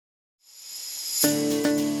Hi,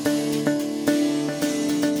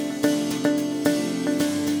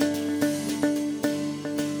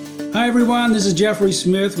 everyone. This is Jeffrey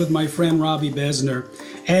Smith with my friend Robbie Besner.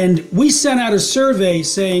 And we sent out a survey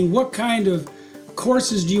saying, what kind of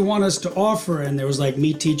courses do you want us to offer? And there was like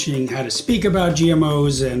me teaching how to speak about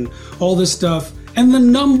GMOs and all this stuff. And the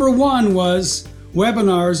number one was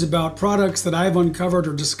webinars about products that I've uncovered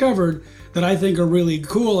or discovered that I think are really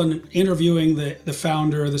cool, and interviewing the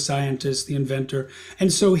founder, the scientist, the inventor. And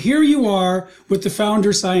so here you are with the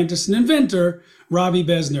founder, scientist, and inventor, Robbie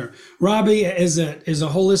Besner. Robbie is a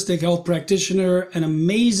holistic health practitioner, an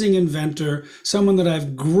amazing inventor, someone that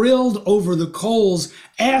I've grilled over the coals,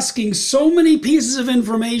 asking so many pieces of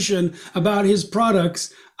information about his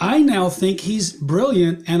products. I now think he's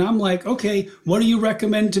brilliant, and I'm like, okay, what do you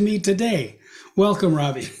recommend to me today? Welcome,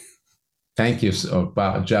 Robbie. Thank you. So,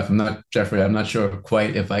 wow, Jeffrey. I'm not sure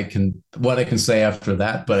quite what I can say after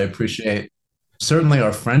that, but I appreciate certainly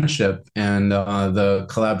our friendship and the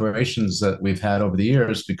collaborations that we've had over the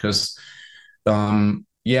years. Because,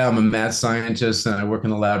 yeah, I'm a mad scientist and I work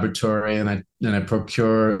in the laboratory and I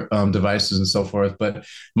procure devices and so forth. But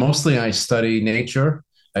mostly, I study nature.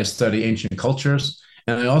 I study ancient cultures.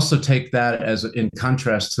 And I also take that as in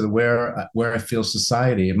contrast to where I feel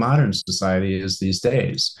modern society is these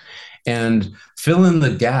days, and fill in the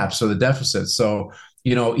gaps or the deficits. So,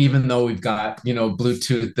 even though we've got,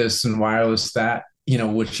 Bluetooth this and wireless that,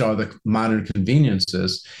 which are the modern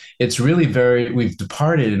conveniences, it's really we've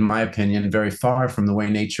departed, in my opinion, very far from the way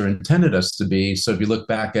nature intended us to be. So if you look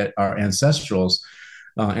back at our ancestors,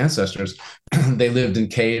 they lived in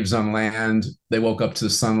caves on land. They woke up to the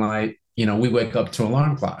sunlight. We wake up to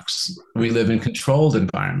alarm clocks. We live in controlled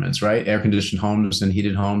environments, right? Air-conditioned homes and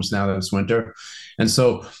heated homes now that it's winter. And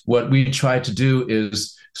so what we try to do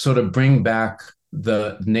is sort of bring back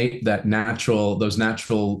those natural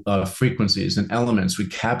frequencies and elements. We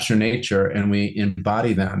capture nature and we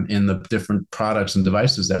embody them in the different products and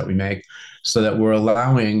devices that we make, so that we're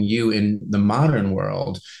allowing you in the modern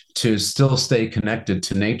world to still stay connected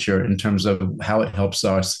to nature in terms of how it helps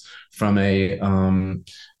us from a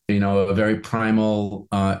very primal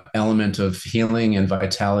element of healing and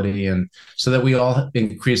vitality, and so that we all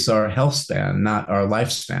increase our health span, not our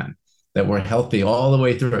lifespan, that we're healthy all the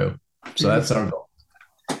way through. So that's our goal.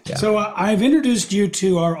 Yeah. So I've introduced you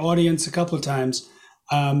to our audience a couple of times.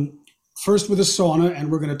 First with a sauna,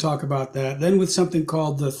 and we're going to talk about that. Then with something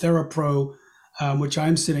called the TheraPro, which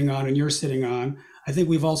I'm sitting on and you're sitting on. I think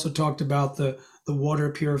we've also talked about the water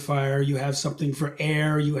purifier. You have something for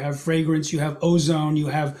air, you have fragrance, you have ozone, you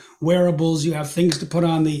have wearables, you have things to put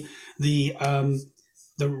on the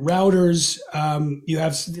routers. You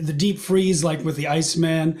have the deep freeze, like with the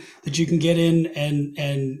Iceman, that you can get in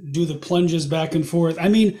and do the plunges back and forth. I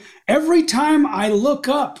mean, every time I look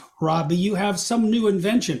up, Robbie, you have some new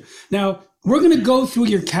invention. Now, we're going to go through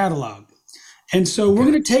your catalog. And so we're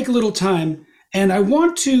going to take a little time. And I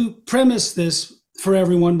want to premise this for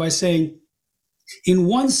everyone by saying, in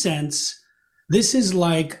one sense, this is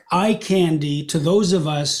like eye candy to those of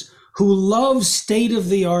us who love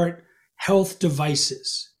state-of-the-art health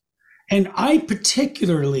devices. And I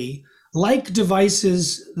particularly like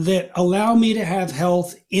devices that allow me to have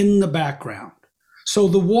health in the background. So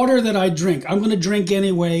the water that I drink, I'm going to drink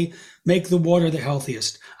anyway, make the water the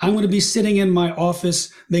healthiest. I'm going to be sitting in my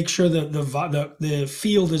office, make sure that the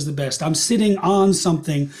field is the best. I'm sitting on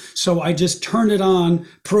something, so I just turn it on,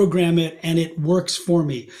 program it, and it works for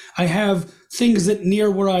me. I have things that near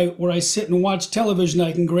where I sit and watch television,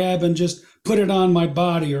 I can grab and just put it on my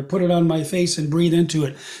body or put it on my face and breathe into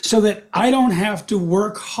it, so that I don't have to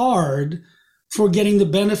work hard for getting the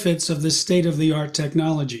benefits of this state-of-the-art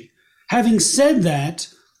technology. Having said that,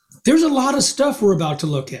 there's a lot of stuff we're about to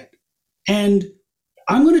look at. And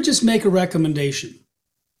I'm going to just make a recommendation.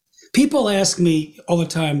 People ask me all the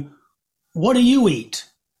time, what do you eat,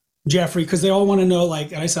 Jeffrey? Because they all want to know,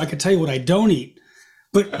 and I said, I could tell you what I don't eat.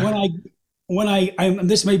 But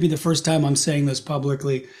this may be the first time I'm saying this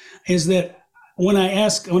publicly, is that when I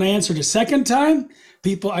answered a second time,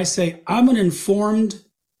 I say, I'm an informed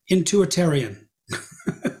intuitarian.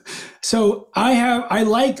 So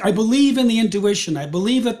I believe in the intuition. I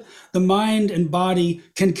believe that the mind and body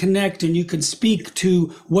can connect and you can speak to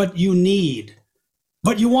what you need.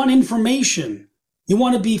 But you want information. You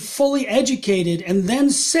want to be fully educated and then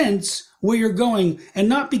sense where you're going and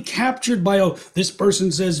not be captured by, this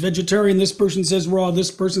person says vegetarian, this person says raw, this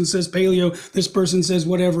person says paleo, this person says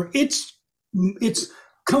whatever. It's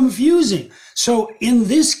confusing. So in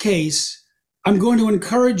this case, I'm going to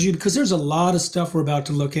encourage you, because there's a lot of stuff we're about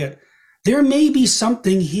to look at. There may be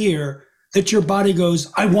something here that your body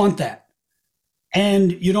goes, I want that.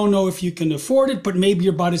 and you don't know if you can afford it, but maybe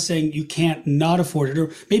your body's saying you can't not afford it.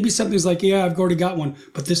 Or maybe something's like, yeah, I've already got one,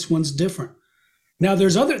 but this one's different. Now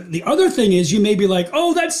the other thing is you may be like,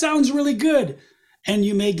 oh, that sounds really good. And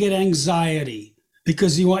you may get anxiety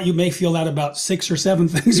because you may feel that about six or seven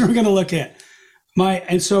things we're going to look at.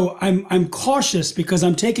 And so I'm cautious because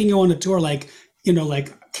I'm taking you on a tour like,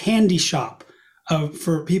 like candy shop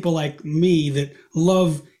for people like me that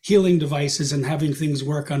love healing devices and having things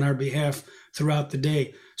work on our behalf throughout the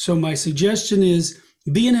day. So my suggestion is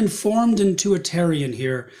be an informed intuitarian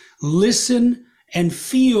here. Listen and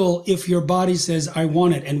feel if your body says, I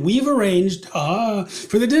want it. And we've arranged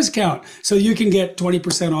for the discount. So you can get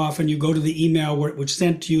 20% off and you go to the email which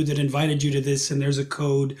sent to you that invited you to this, and there's a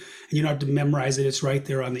code and you don't have to memorize it. It's right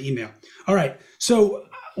there on the email. All right. So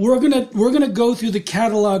we're gonna go through the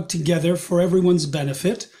catalog together for everyone's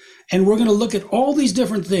benefit. And we're gonna look at all these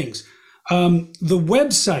different things. The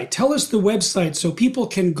website, tell us the website so people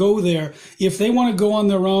can go there. If they want to go on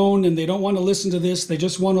their own and they don't want to listen to this, they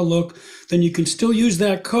just want to look, then you can still use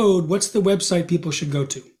that code. What's the website people should go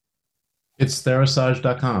to? It's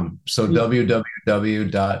therasage.com. So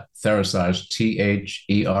www.therasage,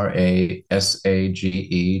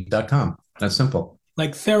 THERASAGE.com. That's simple.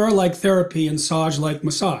 Like Thera, like therapy, and Sage, like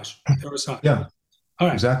massage. Therasage. Yeah, all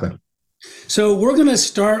right. Exactly. So we're going to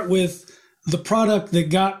start with the product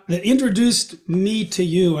that introduced me to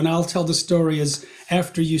you, and I'll tell the story as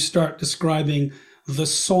after you start describing the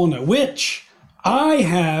sauna, which I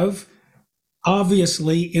have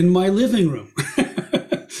obviously in my living room.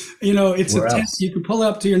 It's Where a tent else? you can pull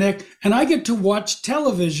up to your neck, and I get to watch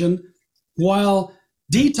television while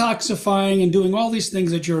detoxifying and doing all these things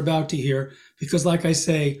that you're about to hear. Because like I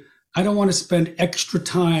say, I don't want to spend extra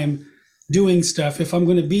time doing stuff if I'm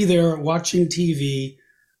going to be there watching TV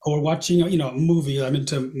or watching, a movie. I'm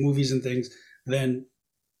into movies and things. Then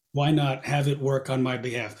why not have it work on my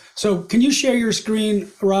behalf? So can you share your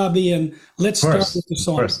screen, Robbie, and let's start with the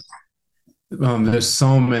song. There's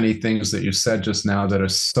so many things that you said just now that are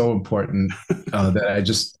so important that I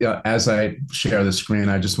just, as I share the screen,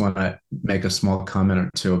 I just want to make a small comment or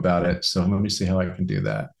two about it. So let me see how I can do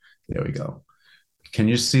that. There we go. Can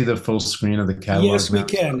you see the full screen of the catalog? Yes, we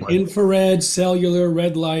can. Infrared, cellular,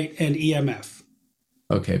 red light, and EMF.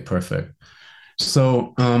 Okay, perfect.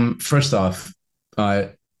 So first off,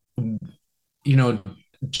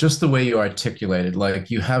 just the way you articulated,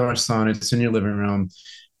 like you have our sauna, it's in your living room,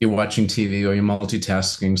 you're watching TV or you're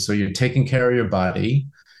multitasking. So you're taking care of your body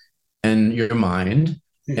and your mind,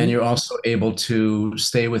 and you're also able to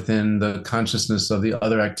stay within the consciousness of the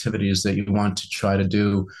other activities that you want to try to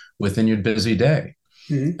do within your busy day.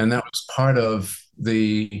 And that was part of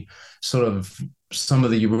the sort of some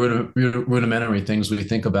of the rudimentary things we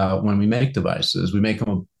think about when we make devices. We make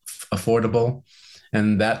them affordable,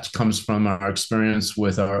 and that comes from our experience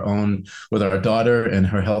with our daughter and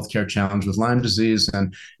her healthcare challenge with Lyme disease.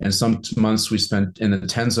 And some months we spent in the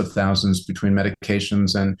tens of thousands between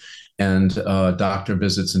medications and doctor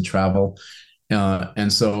visits and travel.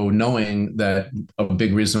 And so knowing that a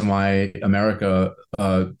big reason why America,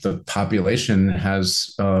 the population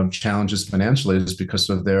has challenges financially is because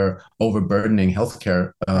of their overburdening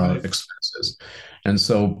healthcare expenses. And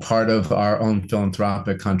so part of our own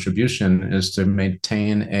philanthropic contribution is to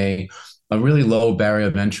maintain a really low barrier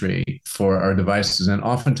of entry for our devices. And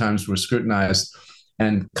oftentimes we're scrutinized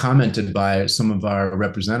and commented by some of our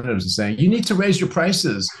representatives and saying, you need to raise your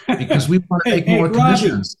prices because we want to make more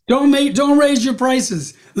commissions. Don't raise your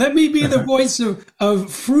prices. Let me be the voice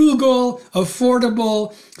of frugal,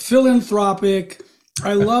 affordable, philanthropic.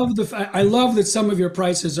 I love that some of your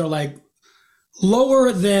prices are like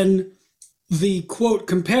lower than the quote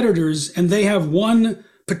competitors, and they have one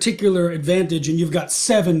particular advantage and you've got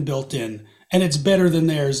 7 built in and it's better than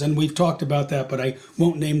theirs. And we've talked about that, but I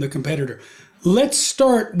won't name the competitor. Let's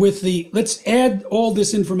add all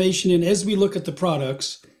this information in as we look at the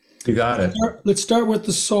products. You got it. Let's start with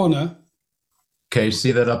the sauna. Okay,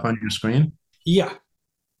 see that up on your screen? Yeah.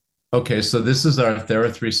 Okay, so this is our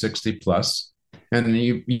Thera 360 Plus, and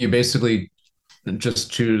you basically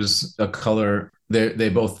just choose a color. They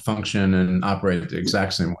both function and operate the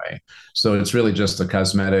exact same way. So it's really just a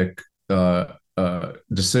cosmetic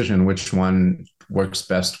decision which one works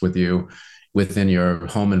best with you within your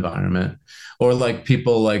home environment. Or like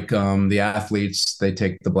people like the athletes, they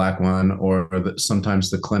take the black one, or sometimes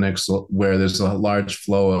the clinics where there's a large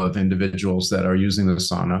flow of individuals that are using the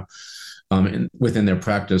sauna within their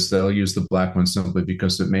practice, they'll use the black one simply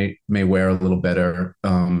because it may wear a little better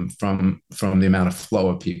from the amount of flow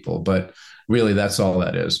of people. But really, that's all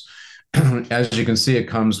that is. As you can see, it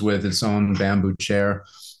comes with its own bamboo chair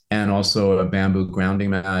and also a bamboo grounding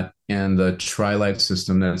mat and the tri-light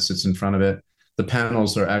system that sits in front of it. The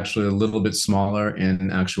panels are actually a little bit smaller in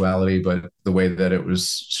actuality, but the way that it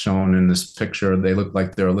was shown in this picture, they look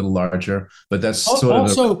like they're a little larger. But that's sort of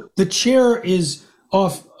the Also, the chair is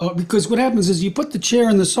off because what happens is you put the chair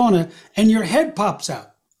in the sauna and your head pops out.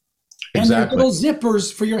 And there are exactly little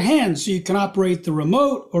zippers for your hands so you can operate the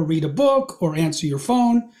remote or read a book or answer your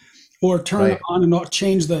phone or turn right. on and off,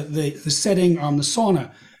 change the setting on the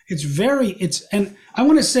sauna. And I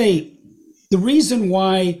want to say the reason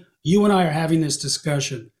why you and I are having this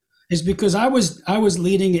discussion is because I was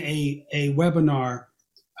leading a webinar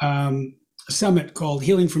summit called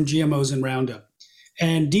Healing from GMOs and Roundup.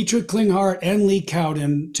 And Dietrich Klinghardt and Lee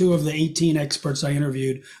Cowden, two of the 18 experts I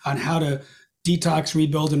interviewed on how to detox,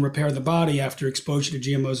 rebuild, and repair the body after exposure to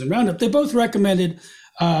GMOs and Roundup, they both recommended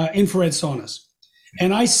infrared saunas.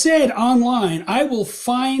 And I said online, I will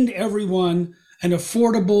find everyone an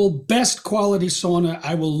affordable, best quality sauna.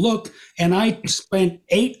 I will look, and I spent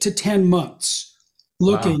 8 to 10 months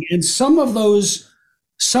looking. Wow. And some of those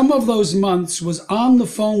months was on the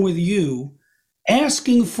phone with you,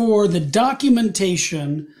 asking for the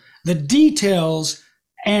documentation, the details,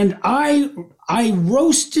 and I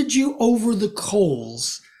roasted you over the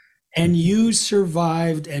coals, and you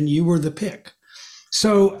survived, and you were the pick.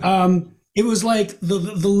 So it was like the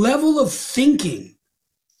level of thinking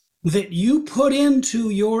that you put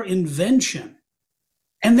into your invention,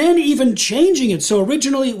 and then even changing it. So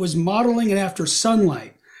originally it was modeling it after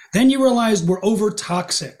sunlight. Then you realized we're over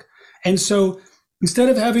toxic, and so instead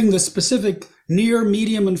of having the specific near,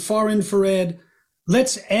 medium, and far infrared,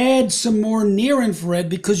 let's add some more near infrared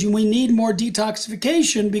because we need more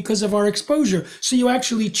detoxification because of our exposure. So you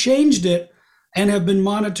actually changed it and have been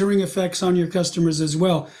monitoring effects on your customers as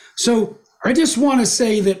well. So I just want to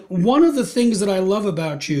say that one of the things that I love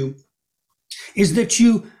about you is that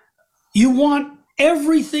you want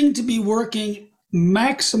everything to be working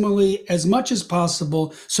maximally as much as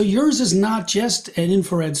possible. So yours is not just an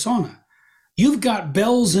infrared sauna. You've got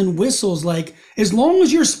bells and whistles, like as long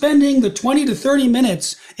as you're spending the 20 to 30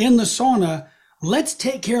 minutes in the sauna, let's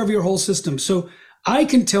take care of your whole system. So I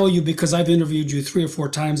can tell you, because I've interviewed you 3 or 4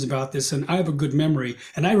 times about this, and I have a good memory,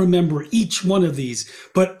 and I remember each one of these,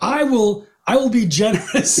 but I will be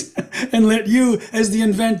generous and let you, as the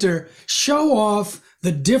inventor, show off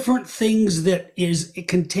the different things that is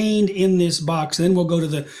contained in this box. And then we'll go to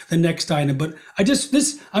the next item. But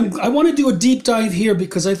I want to do a deep dive here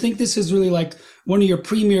because I think this is really like one of your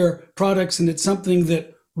premier products. And it's something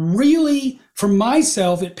that really, for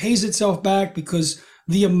myself, it pays itself back because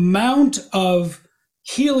the amount of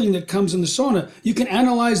healing that comes in the sauna, you can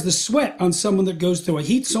analyze the sweat on someone that goes through a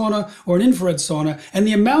heat sauna or an infrared sauna, and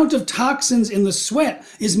the amount of toxins in the sweat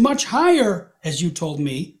is much higher, as you told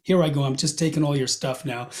me. Here I go, I'm just taking all your stuff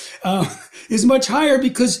now. Is much higher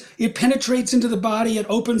because it penetrates into the body, it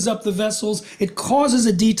opens up the vessels, it causes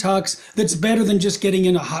a detox that's better than just getting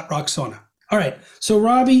in a hot rock sauna. All right, so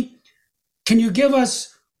Robbie, can you give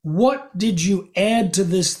us, what did you add to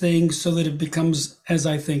this thing so that it becomes, as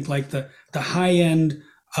I think, like the high end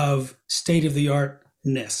of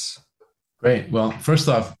state-of-the-artness? Great. Well, first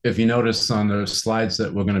off, if you notice on the slides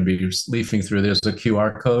that we're going to be leafing through, there's a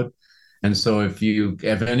QR code. And so if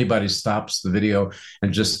anybody stops the video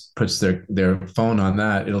and just puts their phone on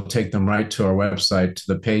that, it'll take them right to our website, to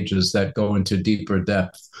the pages that go into deeper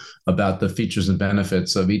depth about the features and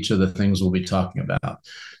benefits of each of the things we'll be talking about,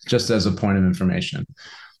 just as a point of information.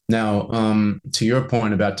 Now, to your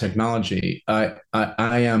point about technology, I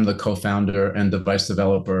am the co-founder and device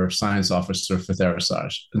developer science officer for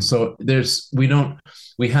Therasage. And so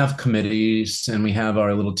we have committees and we have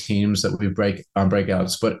our little teams that we break on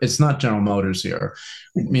breakouts, but it's not General Motors here.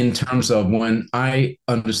 In terms of when I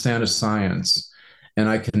understand a science and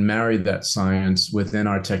I can marry that science within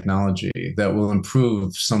our technology that will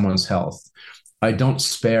improve someone's health, I don't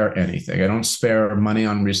spare anything. I don't spare money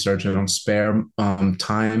on research. I don't spare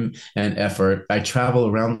time and effort. I travel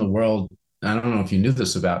around the world. I don't know if you knew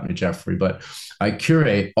this about me, Jeffrey, but I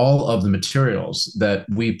curate all of the materials that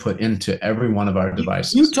we put into every one of our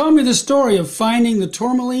devices. You told me the story of finding the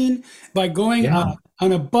tourmaline by going Yeah.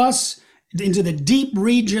 on a bus into the deep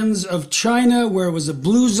regions of China where it was a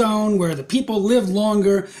blue zone, where the people lived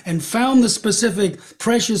longer, and found the specific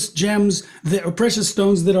precious gems or precious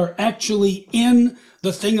stones that are actually in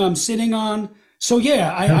the thing I'm sitting on. So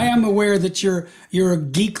yeah, I am aware that you're a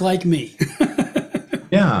geek like me.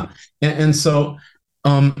 Yeah. And so,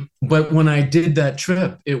 but when I did that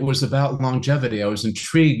trip, it was about longevity. I was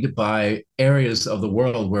intrigued by areas of the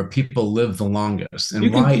world where people live the longest. And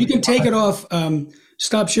You can take it off.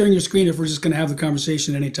 Stop sharing your screen if we're just going to have the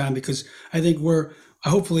conversation anytime, because I think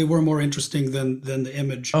hopefully we're more interesting than the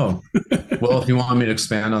image. Oh, well, if you want me to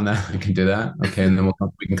expand on that, I can do that. Okay, and then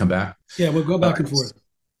we can come back. Yeah, we'll go All back and right. forth.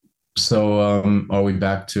 So, are we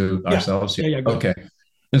back to Yeah, ourselves here? yeah, go. Okay.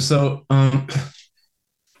 And so,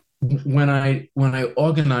 when I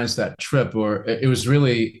organized that trip, or it was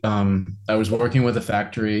really, I was working with a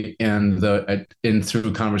factory, and in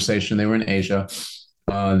through conversation, they were in Asia.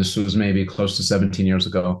 This was maybe close to 17 years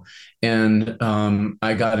ago, and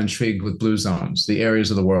I got intrigued with blue zones, the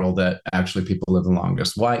areas of the world that actually people live the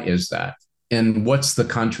longest. Why is that? And what's the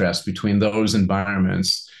contrast between those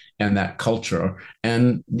environments and that culture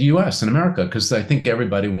and the US and America? Because I think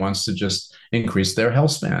everybody wants to just increase their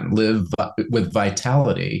health span, live with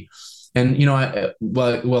vitality. And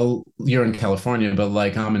well, you're in California, but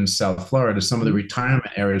like I'm in South Florida, some of the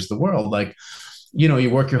retirement areas of the world, like you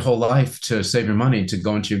work your whole life to save your money to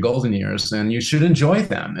go into your golden years, and you should enjoy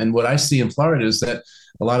them. And what I see in Florida is that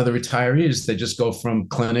a lot of the retirees, they just go from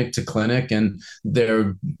clinic to clinic, and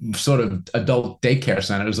they're sort of adult daycare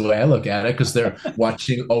centers, the way I look at it, because they're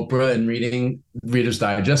watching Oprah and reading Reader's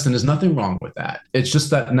Digest, and there's nothing wrong with that. It's just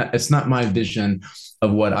that it's not my vision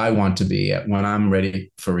of what I want to be at when I'm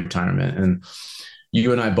ready for retirement. And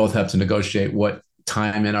you and I both have to negotiate what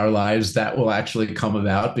time in our lives that will actually come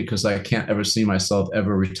about, because I can't ever see myself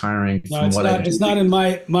ever retiring No, from it's what I not. do. It's not in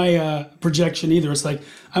my projection either. It's like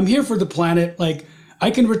I'm here for the planet. Like I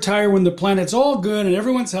can retire when the planet's all good and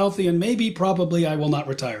everyone's healthy, and maybe probably I will not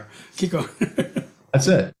retire. Keep going. That's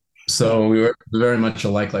it. So we were very much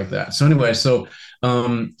alike like that. So anyway,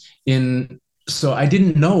 in so I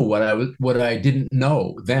didn't know what I didn't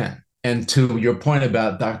know then. And to your point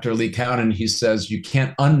about Dr. Lee Cowden, he says you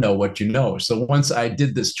can't unknow what you know. So once I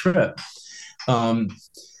did this trip, um,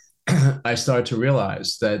 I started to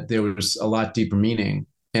realize that there was a lot deeper meaning.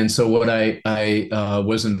 And so what I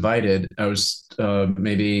was invited, I was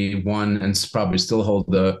maybe won and probably still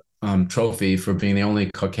hold the trophy for being the only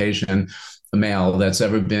Caucasian male that's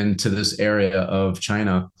ever been to this area of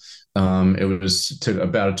China. It was took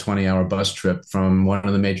about a 20-hour bus trip from one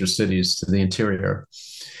of the major cities to the interior.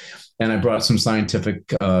 And I brought some scientific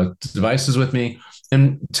devices with me.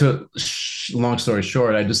 And long story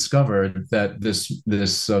short, I discovered that this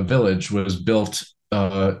village was built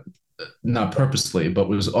not purposely, but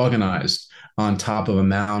was organized on top of a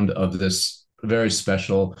mound of this very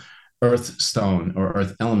special earth stone or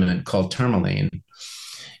earth element called tourmaline.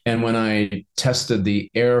 And when I tested the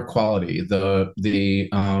air quality, the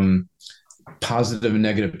positive and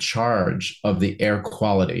negative charge of the air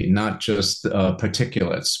quality, not just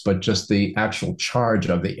particulates, but just the actual charge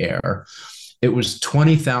of the air, it was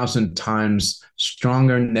 20,000 times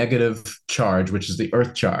stronger negative charge, which is the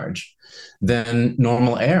earth charge, than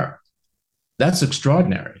normal air. That's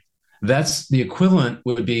extraordinary. That's the equivalent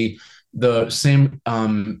would be the same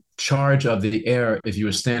charge of the air if you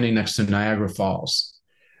were standing next to Niagara Falls.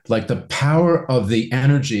 Like the power of the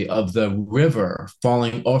energy of the river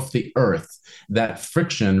falling off the earth, that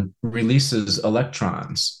friction releases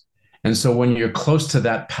electrons. And so when you're close to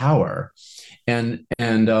that power, and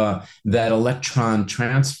that electron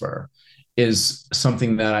transfer is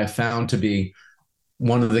something that I found to be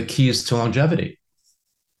one of the keys to longevity.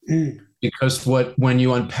 Mm. Because when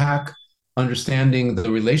you unpack understanding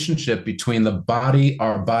the relationship between the body,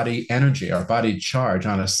 our body energy, our body charge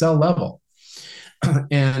on a cell level,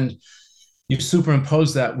 and you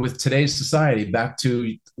superimpose that with today's society back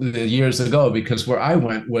to the years ago, because where I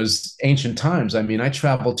went was ancient times. I mean, I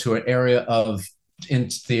traveled to an area in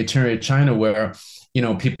the interior of China where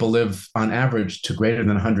people live on average to greater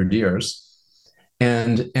than 100 years,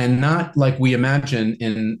 and not like we imagine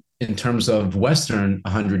in terms of Western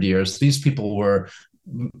 100 years. These people were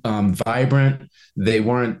vibrant. They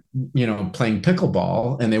weren't playing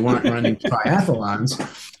pickleball, and they weren't running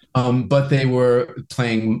triathlons. But they were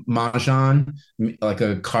playing mahjong, like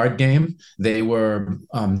a card game. They were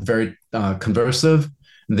very conversive.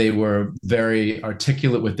 They were very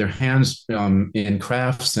articulate with their hands in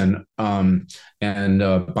crafts and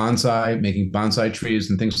bonsai, making bonsai trees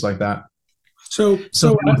and things like that. So, So,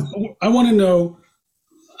 so I want to know.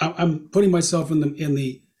 I'm putting myself in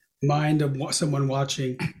the mind of someone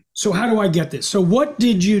watching. So, how do I get this? So, what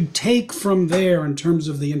did you take from there in terms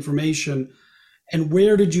of the information, and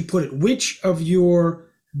where did you put it? Which of your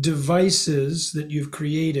devices that you've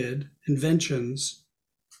created, inventions,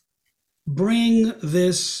 bring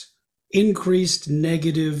this increased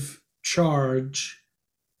negative charge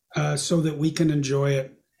so that we can enjoy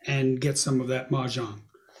it and get some of that mahjong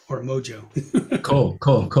or mojo. Cool,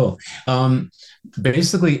 cool, cool. Um,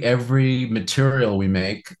 Basically, every material we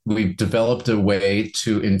make, we've developed a way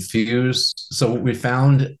to infuse. So we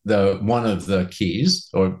found the one of the keys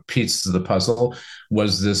or pieces of the puzzle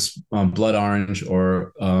was this blood orange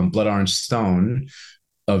or blood orange stone,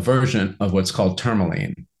 a version of what's called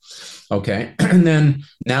tourmaline. Okay. And then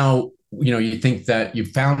now, you think that you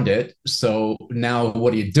found it. So now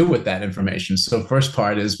what do you do with that information? So first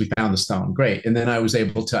part is we found the stone. Great. And then I was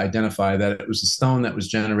able to identify that it was a stone that was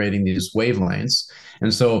generating these wavelengths.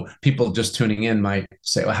 And so people just tuning in might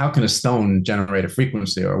say, well, how can a stone generate a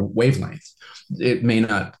frequency or a wavelength? It may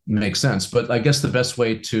not make sense, but I guess the best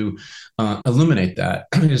way to illuminate that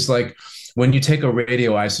is like when you take a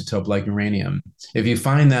radioisotope like uranium, if you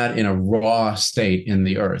find that in a raw state in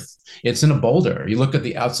the earth, it's in a boulder. You look at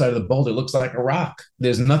the outside of the boulder, it looks like a rock.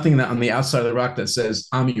 There's nothing that on the outside of the rock that says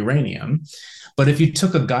I'm uranium. But if you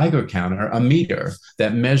took a Geiger counter, a meter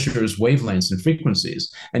that measures wavelengths and frequencies,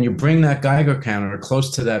 and you bring that Geiger counter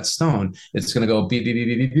close to that stone, it's going to go beep, beep, beep,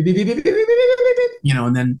 beep, beep, beep, beep, beep, beep, beep,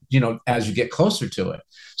 and then, as you get closer to it.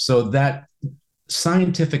 So that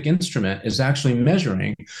scientific instrument is actually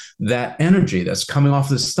measuring that energy that's coming off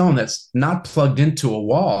the stone that's not plugged into a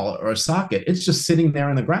wall or a socket. It's just sitting there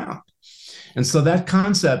in the ground. And so that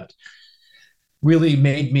concept really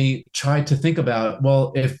made me try to think about,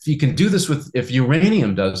 well, if you can do this if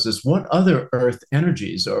uranium does this, what other earth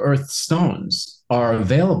energies or earth stones are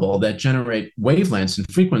available that generate wavelengths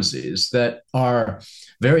and frequencies that are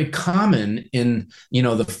very common in,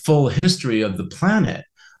 the full history of the planet,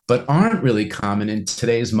 but aren't really common in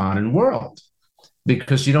today's modern world,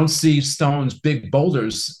 because you don't see stones, big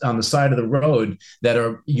boulders on the side of the road that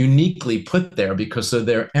are uniquely put there because of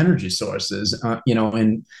their energy sources,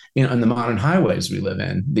 in the modern highways we live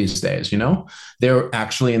in these days. They're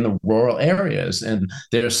actually in the rural areas, and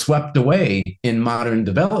they're swept away in modern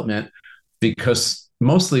development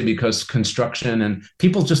mostly because construction and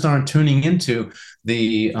people just aren't tuning into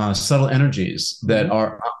the subtle energies that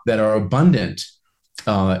are abundant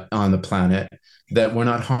on the planet, that we're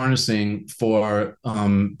not harnessing for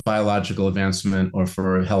biological advancement or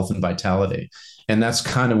for health and vitality. And that's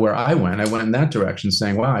kind of where I went. I went in that direction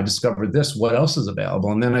saying, wow, I discovered this. What else is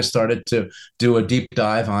available? And then I started to do a deep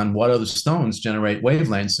dive on what other stones generate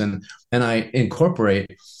wavelengths. And I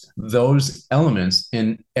incorporate those elements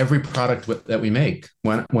in every product that we make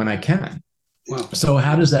when I can. Wow. So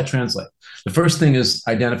how does that translate? The first thing is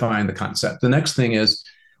identifying the concept. The next thing is,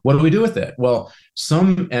 what do we do with it? Well,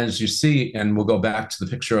 as you see, and we'll go back to the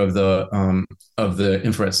picture of the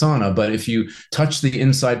infrared sauna, but if you touch the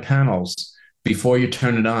inside panels before you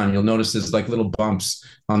turn it on, you'll notice there's like little bumps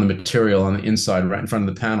on the material on the inside right in front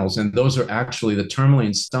of the panels. And those are actually the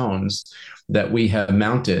tourmaline stones that we have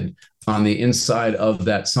mounted on the inside of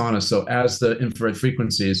that sauna. So as the infrared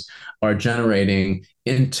frequencies are generating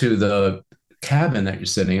into the cabin that you're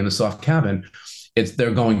sitting in, the soft cabin,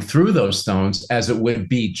 they're going through those stones as it would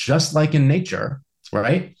be just like in nature,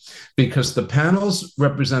 right? Because the panels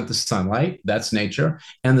represent the sunlight, that's nature,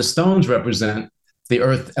 and the stones represent the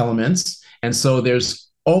earth elements. And so there's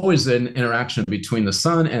always an interaction between the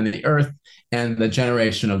sun and the earth and the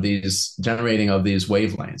generating of these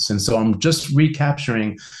wavelengths. And so I'm just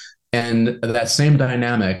recapturing and that same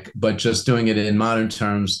dynamic, but just doing it in modern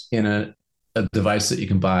terms in a device that you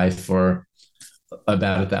can buy for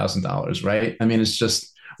about $1,000, right? I mean, it's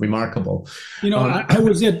just remarkable. I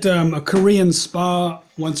was at a Korean spa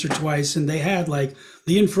once or twice, and they had like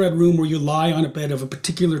the infrared room where you lie on a bed of a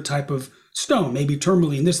particular type of stone, maybe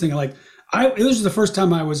tourmaline. This thing, this was the first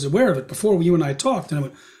time I was aware of it. Before you and I talked, and I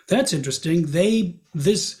went, "That's interesting."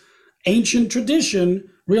 This ancient tradition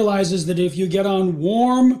realizes that if you get on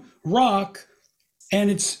warm rock, and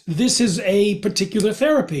this is a particular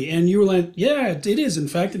therapy. And you were like, yeah, it is. In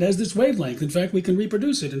fact, it has this wavelength. In fact, we can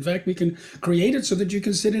reproduce it. In fact, we can create it so that you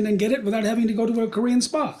can sit in and get it without having to go to a Korean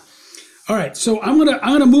spa. All right. So I'm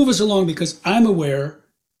gonna move us along because I'm aware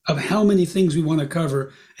of how many things we want to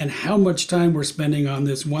cover and how much time we're spending on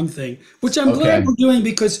this one thing, which I'm glad we're doing,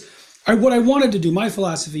 because what I wanted to do, my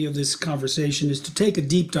philosophy of this conversation, is to take a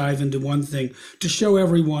deep dive into one thing to show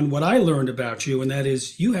everyone what I learned about you. And that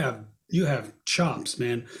is you have chops,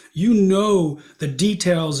 man. You know the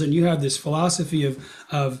details, and you have this philosophy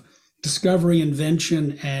of discovery,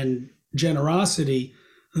 invention, and generosity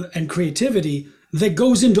and creativity that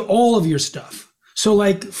goes into all of your stuff. So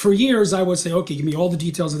like for years I would say, okay, give me all the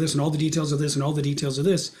details of this and all the details of this and all the details of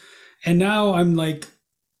this. And now I'm like,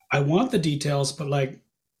 I want the details, but like,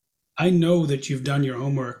 I know that you've done your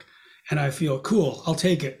homework, and I feel cool. I'll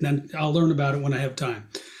take it, and then I'll learn about it when I have time.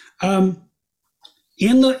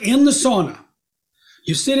 In the sauna,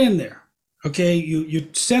 you sit in there. Okay, you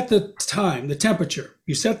set the time, the temperature.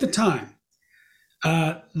 You set the time.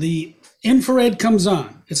 The infrared comes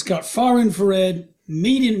on. It's got far infrared,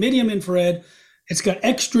 medium infrared. It's got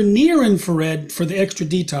extra near infrared for the extra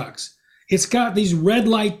detox. It's got these red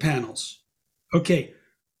light panels. Okay,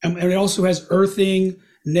 and it also has earthing,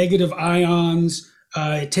 negative ions.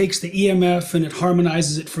 It takes the EMF and it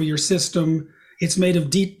harmonizes it for your system. It's made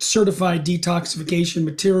of certified detoxification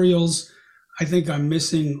materials. I think I'm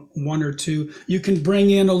missing one or two. You can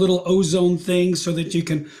bring in a little ozone thing so that you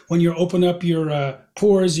can, when you open up your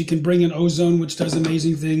pores, you can bring in ozone, which does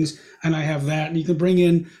amazing things. And I have that. And you can bring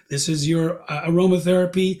in, this is your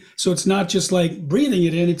aromatherapy. So it's not just like breathing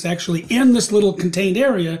it in, it's actually in this little contained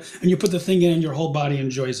area. And you put the thing in and your whole body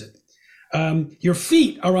enjoys it. Your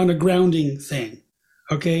feet are on a grounding thing.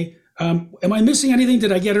 Okay. Am I missing anything?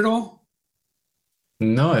 Did I get it all?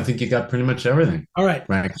 No, I think you got pretty much everything. All right.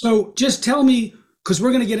 Right. So just tell me, because we're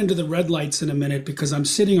going to get into the red lights in a minute, because I'm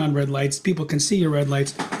sitting on red lights. People can see your red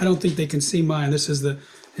lights. I don't think they can see mine. It's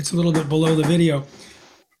a little bit below the video.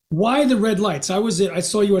 Why the red lights? I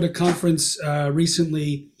saw you at a conference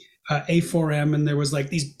recently, A4M, and there was like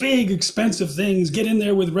these big expensive things. Get in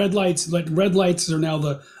there with red lights. Like red lights are now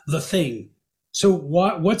the thing. So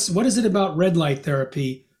what is it about red light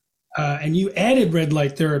therapy? And you added red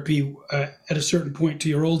light therapy at a certain point to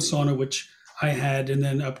your old sauna, which I had and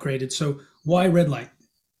then upgraded. So why red light?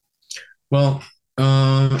 Well,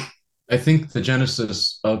 I think the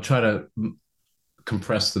genesis, I'll try to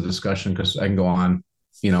compress the discussion because I can go on,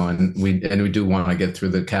 and we do want to get through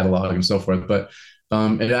the catalog and so forth. But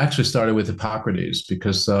it actually started with Hippocrates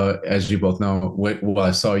because, as you both know,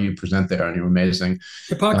 I saw you present there and you were amazing.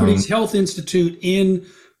 Hippocrates Health Institute in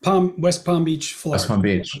West Palm Beach, Florida. West Palm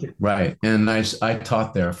Beach, Okay. right. And I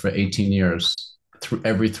taught there for 18 years,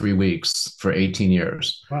 every 3 weeks for 18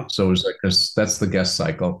 years. Wow. So it was like that's the guest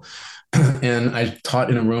cycle. And I taught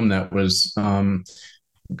in a room that was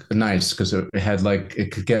nice because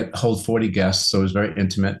it could hold 40 guests. So it was very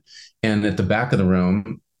intimate. And at the back of the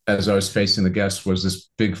room, as I was facing the guests, was this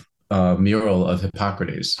big mural of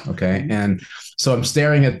Hippocrates. Okay. Mm-hmm. And so I'm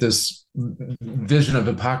staring at this vision of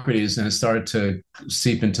Hippocrates and it started to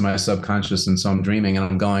seep into my subconscious. And so I'm dreaming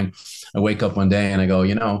and I wake up one day and I go,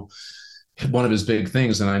 one of his big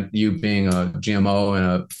things, and you being a GMO and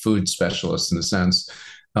a food specialist in a sense,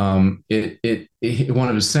 one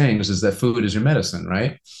of his sayings is that food is your medicine,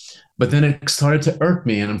 right? But then it started to irk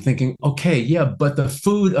me and I'm thinking, okay, yeah, but the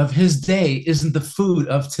food of his day isn't the food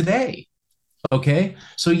of today. Okay.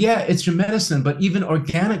 So yeah, it's your medicine, but even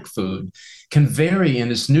organic food can vary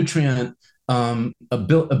in its nutrient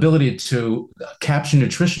ability to capture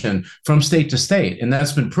nutrition from state to state. And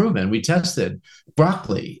that's been proven. We tested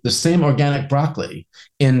broccoli, the same organic broccoli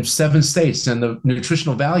in 7 states, and the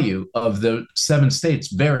nutritional value of the 7 states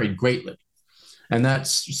varied greatly. And that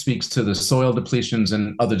speaks to the soil depletions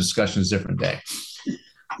and other discussions different day.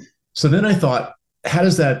 So then I thought, how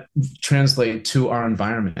does that translate to our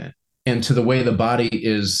environment and to the way the body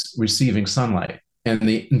is receiving sunlight and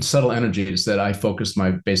the subtle energies that I focused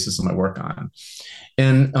my basis of my work on?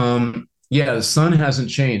 And the sun hasn't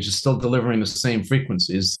changed. It's still delivering the same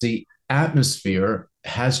frequencies. The atmosphere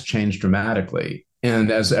has changed dramatically.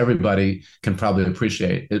 And as everybody can probably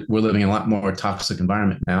appreciate, we're living in a lot more toxic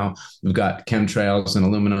environment now. We've got chemtrails and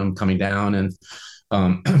aluminum coming down and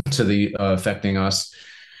affecting us.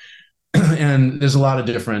 And there's a lot of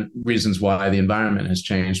different reasons why the environment has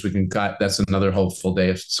changed. That's another whole full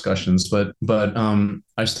day of discussions. But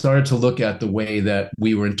I started to look at the way that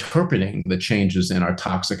we were interpreting the changes in our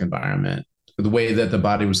toxic environment, the way that the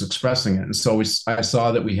body was expressing it. And so I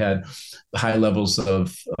saw that we had high levels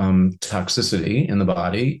of toxicity in the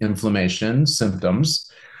body, inflammation, symptoms,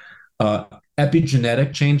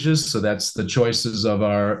 epigenetic changes. So that's the choices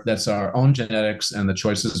that's our own genetics and the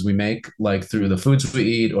choices we make, like through the foods we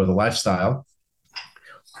eat or the lifestyle.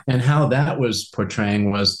 And how that was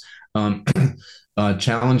portraying was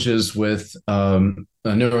challenges with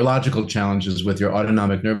neurological challenges with your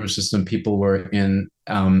autonomic nervous system. People were in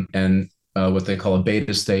what they call a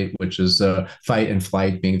beta state, which is fight and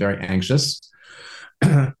flight, being very anxious,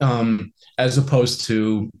 as opposed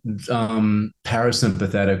to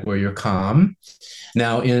parasympathetic, where you're calm.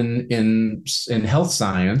 Now, in health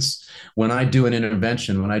science, when I do an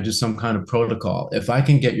intervention, when I do some kind of protocol, if I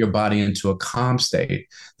can get your body into a calm state,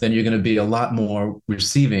 then you're going to be a lot more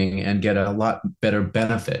receiving and get a lot better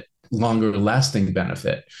benefit, longer lasting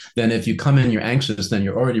benefit than if you come in, you're anxious, then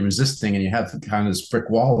you're already resisting and you have kind of this brick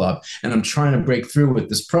wall up. And I'm trying to break through with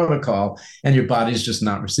this protocol and your body's just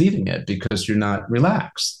not receiving it because you're not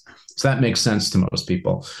relaxed. So that makes sense to most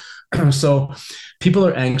people. So people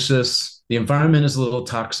are anxious. The environment is a little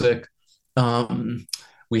toxic. Um,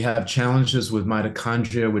 we have challenges with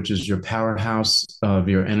mitochondria, which is your powerhouse of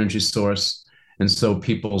your energy source. And so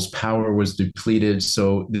people's power was depleted.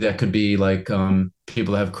 So that could be like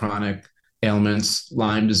people have chronic ailments,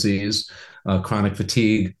 Lyme disease, chronic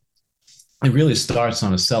fatigue. It really starts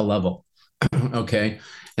on a cell level. Okay.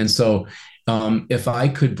 And so if I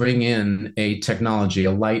could bring in a technology,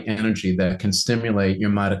 a light energy that can stimulate your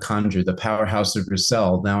mitochondria, the powerhouse of your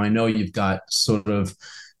cell, now I know you've got sort of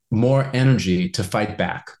more energy to fight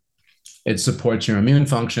back. It supports your immune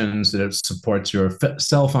functions, it supports your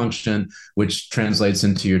cell function, which translates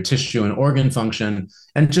into your tissue and organ function,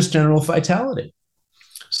 and just general vitality.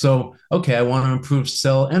 So, okay, I want to improve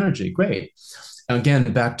cell energy. Great.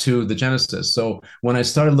 Again, back to the genesis. So when I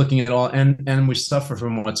started looking at all, and we suffer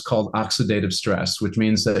from what's called oxidative stress, which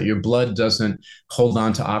means that your blood doesn't hold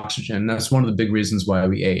on to oxygen. That's one of the big reasons why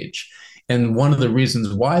we age. And one of the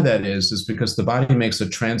reasons why that is because the body makes a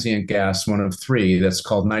transient gas, one of three, that's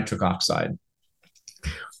called nitric oxide.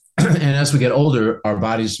 And as we get older, our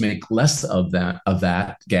bodies make less of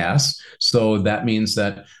that gas. So that means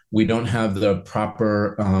that we don't have the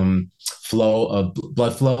proper flow of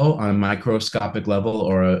blood flow on a microscopic level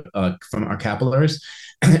or from our capillaries.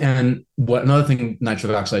 And what another thing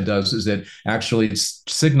nitric oxide does is it actually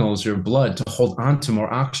signals your blood to hold on to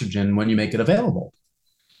more oxygen when you make it available.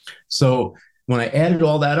 So when I added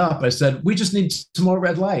all that up, I said, we just need some more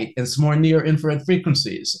red light and some more near infrared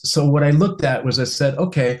frequencies. So what I looked at was I said,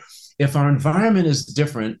 okay, if our environment is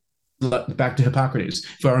different, back to Hippocrates,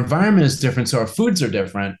 if our environment is different, so our foods are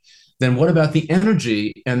different, then what about the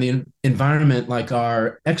energy and the environment, like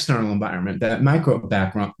our external environment, that micro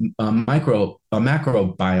background,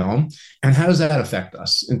 macrobiome, and how does that affect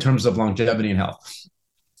us in terms of longevity and health?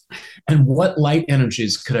 And what light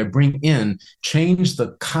energies could I bring in, change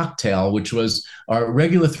the cocktail, which was our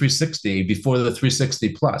regular 360 before the 360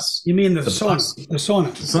 plus. You mean the The sauna? plus, The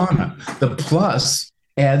sauna. sauna. The plus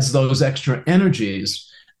adds those extra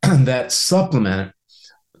energies that supplement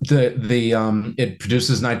it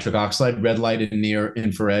produces nitric oxide, red light and near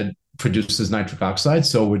infrared produces nitric oxide.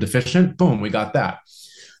 So we're deficient. Boom, we got that.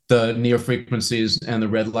 The near frequencies and the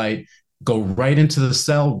red light go right into the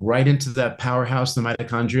cell, right into that powerhouse, the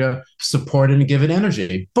mitochondria, support it and give it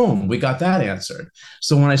energy. Boom, we got that answered.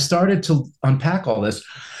 So when I started to unpack all this,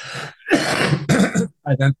 I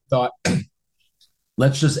then thought,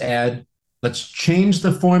 let's change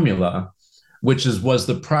the formula, which was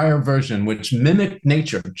the prior version, which mimicked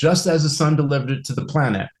nature, just as the sun delivered it to the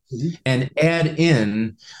planet, and add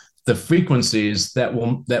in the frequencies that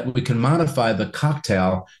we can modify the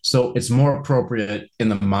cocktail so it's more appropriate in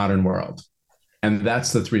the modern world. And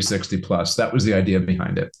that's the 360 plus. That was the idea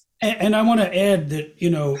behind it. And I want to add that,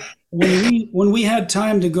 when we had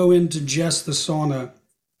time to go into just the sauna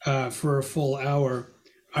for a full hour,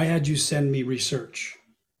 I had you send me research.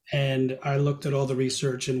 And I looked at all the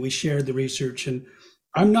research and we shared the research. And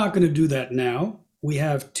I'm not going to do that now. We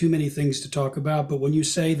have too many things to talk about. But when you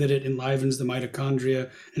say that it enlivens the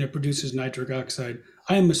mitochondria and it produces nitric oxide,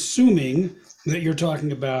 I am assuming that you're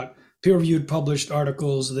talking about peer-reviewed published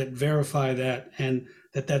articles that verify that, and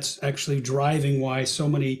that's actually driving why so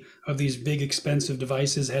many of these big expensive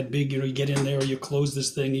devices had big, you get in there, you close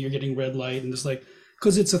this thing and you're getting red light, and it's like,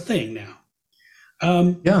 because it's a thing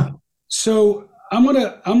now. Yeah. So I'm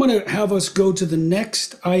gonna have us go to the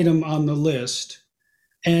next item on the list,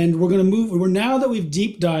 and we're gonna move. We're now that we've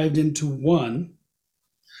deep dived into one,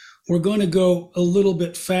 we're going to go a little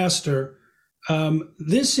bit faster.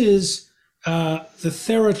 This is the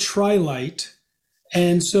TheraTrilite,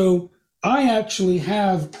 and so I actually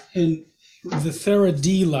have in the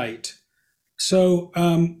TheraD light. So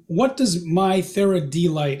what does my TheraD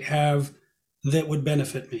light have that would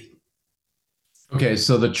benefit me? Okay,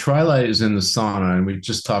 so the Trilite is in the sauna, and we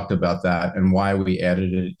just talked about that and why we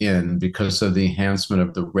added it in because of the enhancement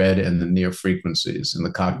of the red and the near frequencies in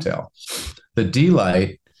the cocktail. The D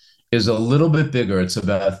light is a little bit bigger. It's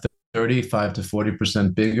about 35 to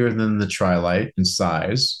 40% bigger than the Trilite in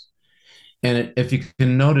size. And if you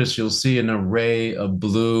can notice, you'll see an array of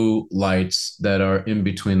blue lights that are in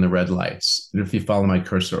between the red lights. If you follow my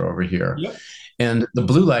cursor over here. Yep. And the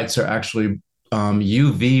blue lights are actually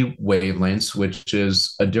UV wavelengths, which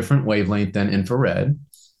is a different wavelength than infrared.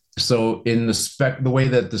 So in the way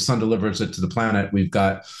that the sun delivers it to the planet, we've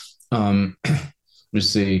got, we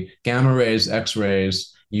see gamma rays, X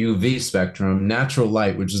rays, UV spectrum, natural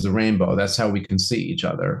light, which is the rainbow. That's how we can see each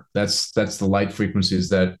other. That's the light frequencies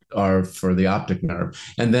that are for the optic nerve.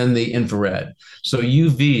 And then the infrared. So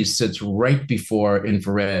UV sits right before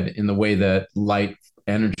infrared in the way that light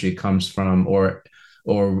energy comes from, or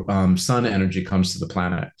sun energy comes to the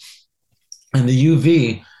planet. And the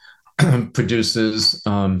UV produces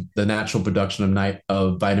the natural production of night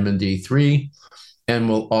of vitamin D3, and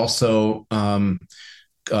will also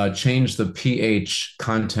change the pH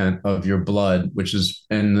content of your blood, which is,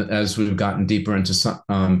 and as we've gotten deeper into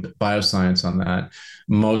bioscience on that,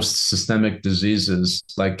 most systemic diseases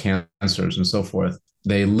like cancers and so forth,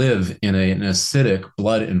 they live in an acidic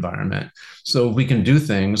blood environment. So we can do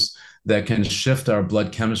things that can shift our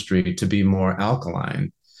blood chemistry to be more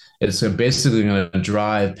alkaline. It's basically going to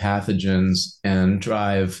drive pathogens and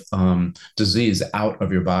drive disease out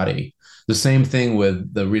of your body. The same thing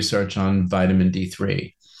with the research on vitamin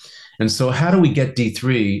D3. And so, how do we get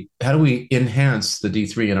D3? How do we enhance the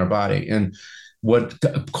D3 in our body? And what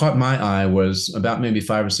caught my eye was about maybe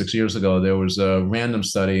 5 or 6 years ago, there was a random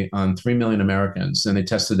study on 3 million Americans, and they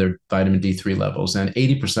tested their vitamin D3 levels, and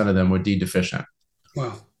 80% of them were D deficient.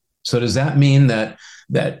 Wow. So does that mean that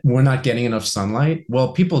we're not getting enough sunlight?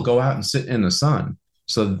 Well, people go out and sit in the sun.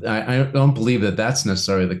 So I don't believe that that's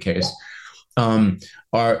necessarily the case. What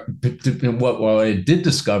I did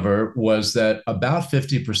discover was that about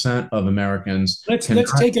 50% of Americans Let's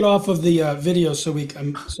take it off of the video so we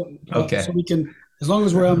can so okay, we can, as long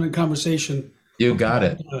as we're having a conversation. you got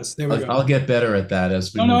it. There we go. I'll get better at that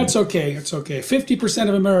as we No, move. it's okay. It's okay. 50%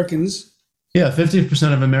 of Americans. Yeah,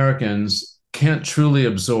 50% of Americans can't truly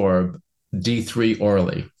absorb D3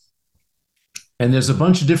 orally. And there's a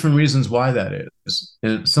bunch of different reasons why that is.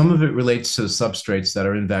 And some of it relates to substrates that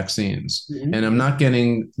are in vaccines. Mhm.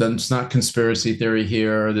 And it's not conspiracy theory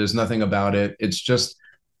here. There's nothing about it. It's just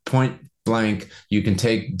point blank. You can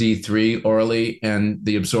take D3 orally, and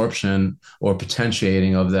the absorption or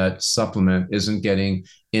potentiating of that supplement isn't getting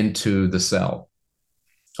into the cell.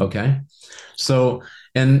 Okay. So,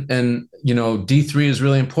 D3 is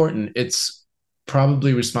really important. It's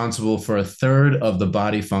probably responsible for a third of the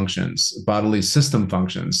bodily system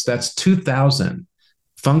functions. That's 2,000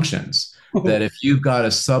 functions that if you've got a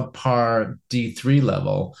subpar D3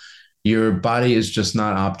 level, your body is just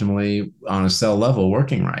not optimally on a cell level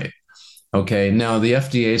working right. Okay. Now, the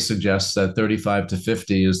FDA suggests that 35 to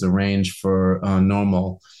 50 is the range for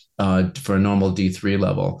normal for a normal D3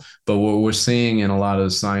 level. But what we're seeing in a lot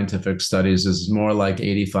of scientific studies is more like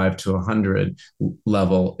 85 to 100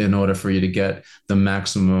 level in order for you to get the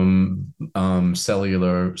maximum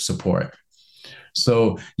cellular support.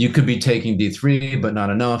 So you could be taking D3, but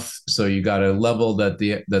not enough. So you got a level that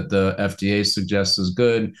the FDA suggests is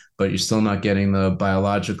good, but you're still not getting the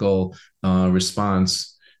biological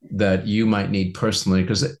response that you might need personally,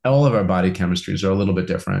 because all of our body chemistries are a little bit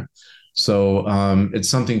different. So it's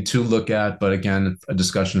something to look at, but again, a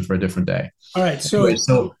discussion for a different day. All right.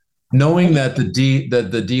 So knowing that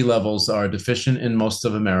the D levels are deficient in most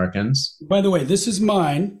of Americans. By the way, this is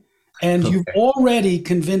mine, and Okay. you've already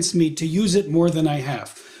convinced me to use it more than I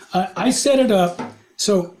have. I set it up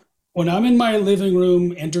so when I'm in my living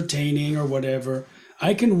room entertaining or whatever,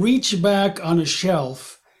 I can reach back on a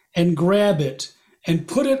shelf and grab it and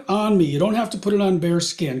put it on me. You don't have to put it on bare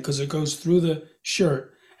skin because it goes through the shirt.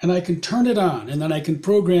 And I can turn it on, and then I can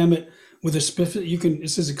program it with a specific.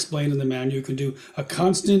 This is explained in the manual. You can do a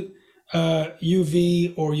constant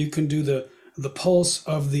UV, or you can do the pulse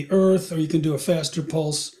of the earth, or you can do a faster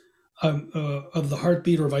pulse of the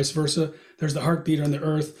heartbeat, or vice versa. There's the heartbeat on the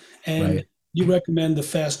earth, and Right. you recommend the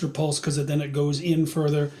faster pulse because then it goes in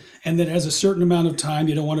further, and then it has a certain amount of time.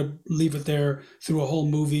 You don't want to leave it there through a whole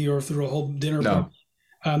movie or through a whole dinner. No.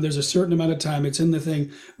 There's a certain amount of time it's in the thing,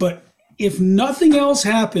 but if nothing else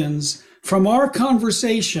happens from our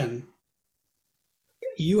conversation,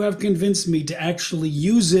 you have convinced me to actually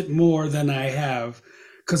use it more than I have,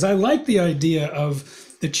 because I like the idea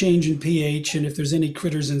of the change in pH, and if there's any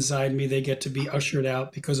critters inside me, they get to be ushered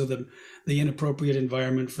out because of the inappropriate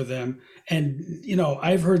environment for them. And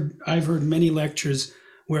I've heard many lectures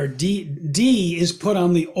where D is put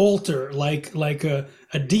on the altar like a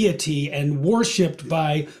deity and worshipped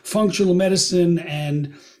by functional medicine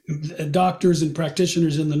and doctors and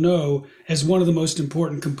practitioners in the know as one of the most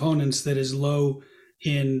important components that is low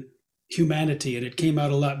in humanity. And it came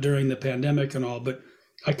out a lot during the pandemic and all, but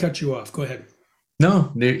I cut you off. Go ahead.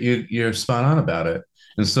 No, you're spot on about it.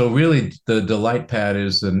 And so really the light pad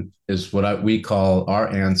is what we call our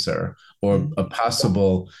answer, or a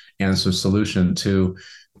possible answer solution to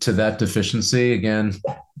that deficiency. Again,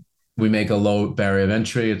 we make a low barrier of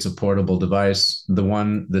entry. It's a portable device. The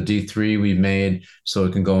D3 we made so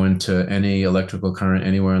it can go into any electrical current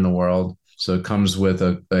anywhere in the world. So it comes with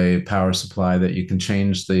a power supply that you can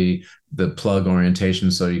change the plug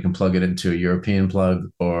orientation, so you can plug it into a European plug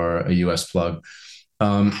or a US plug.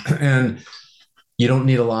 And You don't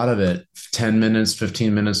need a lot of it. 10 minutes,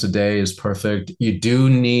 15 minutes a day is perfect. You do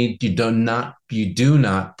not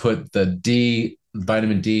put the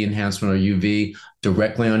vitamin D enhancement or UV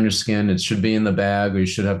directly on your skin. It should be in the bag, or you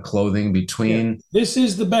should have clothing Yeah. between. This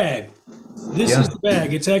is the bag. This is Yeah. the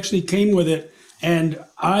bag. It's actually came with it, and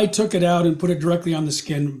I took it out and put it directly on the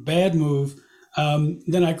skin. Bad move.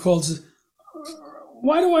 Then I called.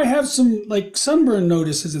 Why do I have some like sunburn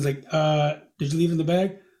notices? It's like, did you leave it in the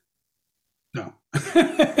bag? No.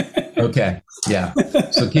 Okay. Yeah.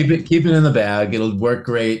 So keep it in the bag. It'll work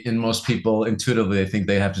great. And most people intuitively, they think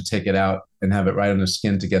they have to take it out and have it right on their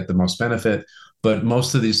skin to get the most benefit. But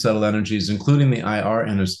most of these subtle energies, including the IR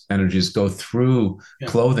energies, go through Yeah.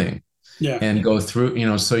 clothing Yeah. and go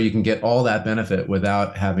through, so you can get all that benefit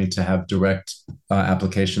without having to have direct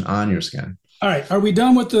application on your skin. All right. Are we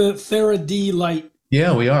done with the Thera D light?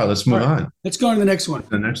 Yeah, we are. Let's All move right. on. Let's go on to the next one.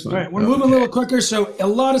 The next All one. right. We're moving a little quicker. So a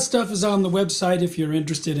lot of stuff is on the website if you're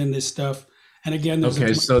interested in this stuff. And again, there's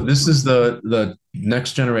Okay, so this is the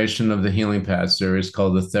next generation of the healing pad series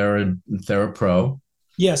called the Thera Pro.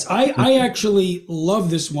 Yes, I actually love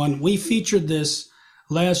this one. We featured this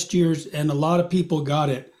last year, and a lot of people got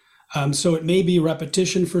it. So it may be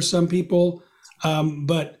repetition for some people,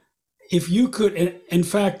 but if you could, in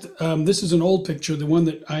fact, this is an old picture. The one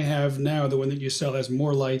that I have now, the one that you sell, has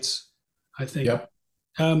more lights, I think. Yep.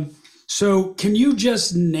 So can you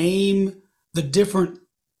just name the different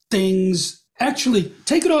things? Actually,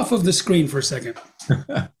 take it off of the screen for a second.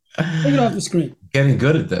 Take it off the screen. Getting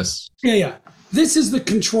good at this. Yeah. This is the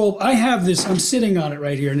control. I have this. I'm sitting on it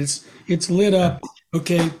right here, and it's lit up.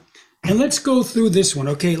 Okay, and let's go through this one.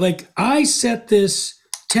 Okay, like I set this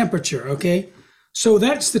temperature. Okay, so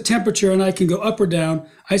that's the temperature, and I can go up or down.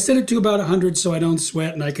 I set it to about 100 so I don't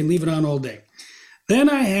sweat, and I can leave it on all day. Then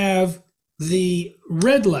I have the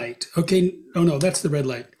red light. Okay, oh no, that's the red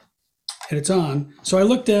light, and it's on. So I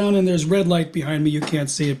look down, and there's red light behind me. You can't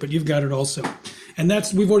see it, but you've got it also, and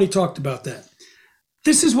we've already talked about that.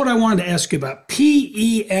 This is what I wanted to ask you about.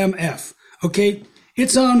 PEMF. Okay,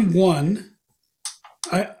 it's on 1.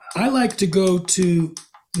 I like to go to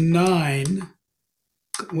 9.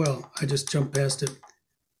 Well, I just jumped past it.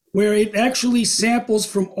 Where it actually samples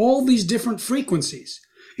from all these different frequencies.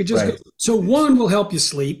 It just Right. So 1 will help you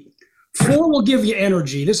sleep. 4 will give you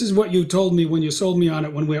energy. This is what you told me when you sold me on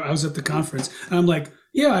it when I was at the conference. And I'm like,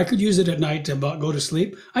 yeah, I could use it at night to go to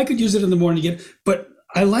sleep. I could use it in the morning again. But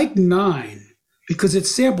I like 9. Because it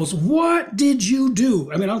samples. What did you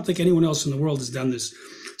do? I mean, I don't think anyone else in the world has done this.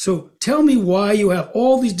 So tell me why you have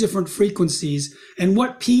all these different frequencies and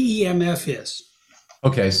what PEMF is.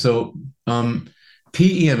 Okay, so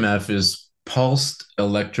PEMF is pulsed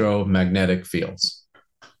electromagnetic fields.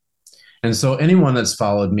 And so anyone that's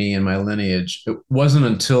followed me in my lineage, it wasn't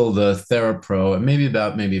until the TheraPro, maybe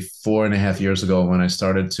 4.5 years ago when I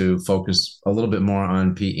started to focus a little bit more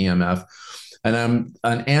on PEMF. And I'm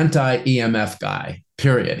an anti-EMF guy,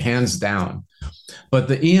 period, hands down. But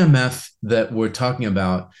the EMF that we're talking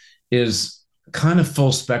about is kind of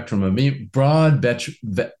full spectrum of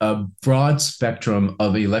broad spectrum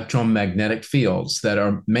of electromagnetic fields that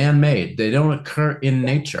are man-made. They don't occur in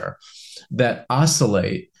nature, that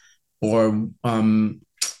oscillate, or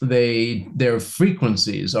their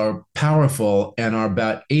frequencies are powerful and are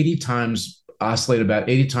oscillate about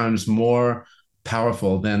 80 times more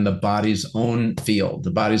powerful than the body's own field, the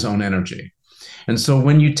body's own energy. And so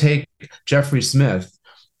when you take Jeffrey Smith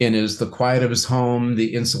in the quiet of his home,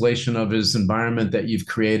 the insulation of his environment that you've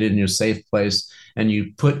created in your safe place, and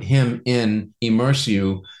you immerse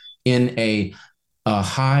you in a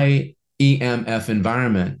high EMF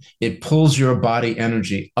environment, it pulls your body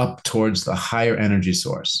energy up towards the higher energy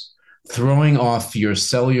source, throwing off your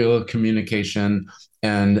cellular communication,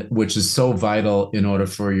 and which is so vital in order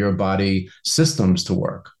for your body systems to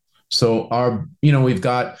work. So we've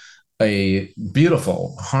got a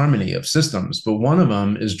beautiful harmony of systems, but one of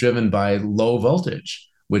them is driven by low voltage,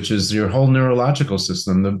 which is your whole neurological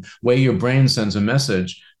system, the way your brain sends a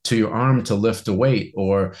message to your arm to lift a weight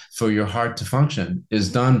or for your heart to function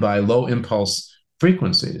is done by low impulse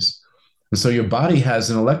frequencies. And so your body has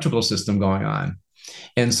an electrical system going on.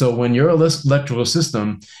 And so when your electrical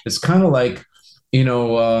system, it's kind of like,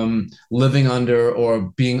 living under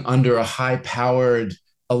or being under a high powered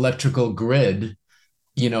electrical grid,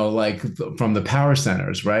 like from the power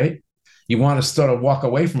centers, right? You want to sort of walk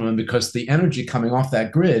away from them because the energy coming off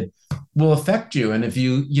that grid will affect you. And if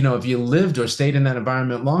you lived or stayed in that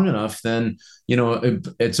environment long enough, then,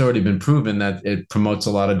 it's already been proven that it promotes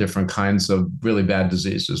a lot of different kinds of really bad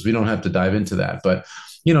diseases. We don't have to dive into that, but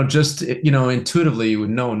just, intuitively you would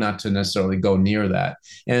know not to necessarily go near that.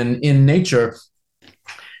 And in nature,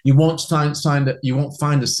 You won't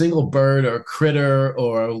find a single bird or critter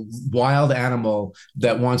or wild animal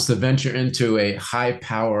that wants to venture into a high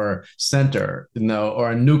power center,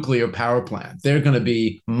 or a nuclear power plant. They're going to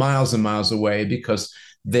be miles and miles away because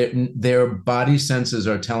their body senses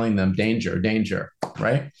are telling them danger, danger,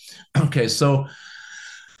 right? Okay, so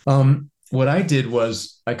what I did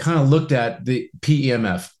was I kind of looked at the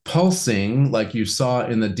PEMF pulsing, like you saw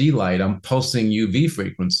in the D light. I'm pulsing UV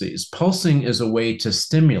frequencies. Pulsing is a way to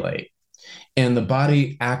stimulate, and the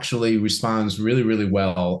body actually responds really, really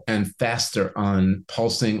well and faster on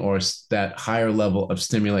pulsing or that higher level of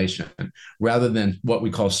stimulation rather than what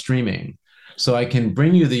we call streaming. So I can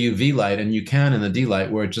bring you the UV light, and you can in the D light,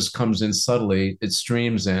 where it just comes in subtly. It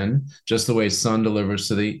streams in just the way sun delivers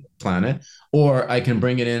to the planet, or I can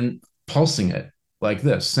bring it in pulsing it like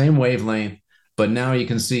this, same wavelength, but now you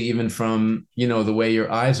can see even from, the way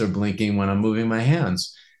your eyes are blinking when I'm moving my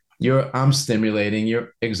hands. I'm stimulating your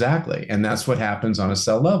exactly. And that's what happens on a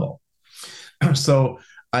cell level. So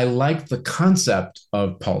I like the concept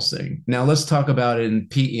of pulsing. Now let's talk about it in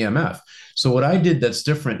PEMF. So what I did that's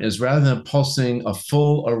different is rather than pulsing a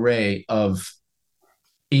full array of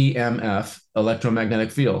EMF,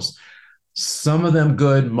 electromagnetic fields, some of them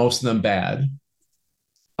good, most of them bad,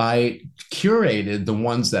 I curated the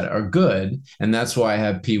ones that are good. And that's why I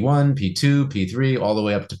have P1, P2, P3, all the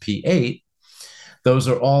way up to P8. Those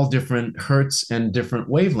are all different hertz and different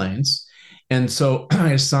wavelengths. And so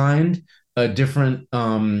I assigned a different,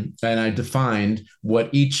 and I defined what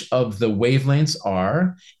each of the wavelengths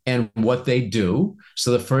are and what they do.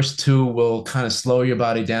 So the first two will kind of slow your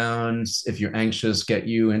body down. If you're anxious, get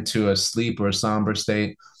you into a sleep or a somber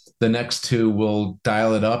state. The next two will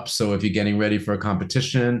dial it up. So if you're getting ready for a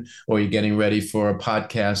competition, or you're getting ready for a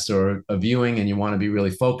podcast or a viewing and you want to be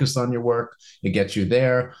really focused on your work, it gets you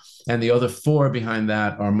there. And the other four behind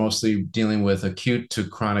that are mostly dealing with acute to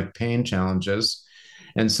chronic pain challenges.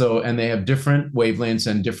 And they have different wavelengths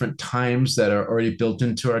and different times that are already built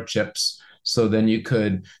into our chips. So then you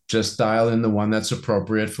could just dial in the one that's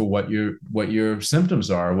appropriate for what your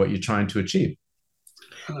symptoms are, what you're trying to achieve.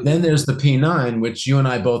 Then there's the P9, which you and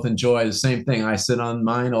I both enjoy. The same thing. I sit on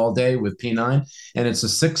mine all day with P9, and it's a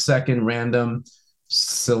 6-second random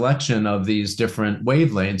selection of these different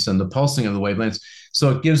wavelengths and the pulsing of the wavelengths.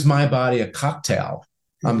 So it gives my body a cocktail.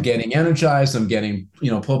 I'm getting energized. I'm getting,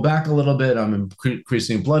 pulled back a little bit. I'm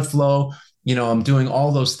increasing blood flow. I'm doing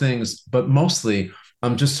all those things, but mostly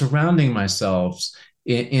I'm just surrounding myself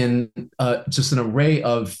in just an array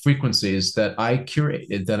of frequencies that I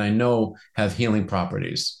curated that I know have healing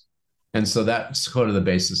properties. And so that's sort of the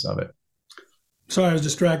basis of it. Sorry, I was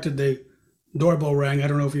distracted. The doorbell rang. I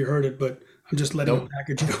don't know if you heard it, but I'm just letting the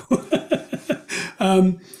package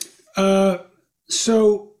go.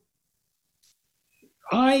 So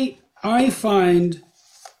I find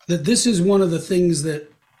that this is one of the things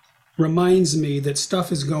that reminds me that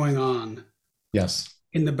stuff is going on. Yes.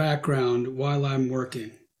 In the background while I'm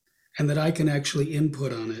working, and that I can actually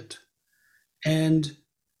input on it. And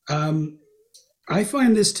I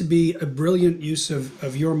find this to be a brilliant use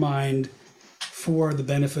of your mind for the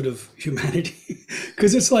benefit of humanity.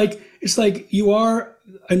 Because it's like you are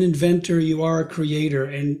an inventor, you are a creator,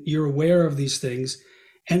 and you're aware of these things,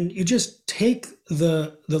 and you just take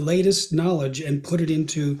the latest knowledge and put it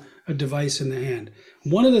into a device in the hand.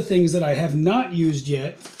 One of the things that I have not used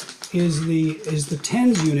yet is the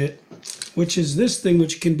TENS unit, which is this thing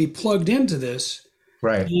which can be plugged into this.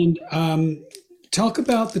 Right. And talk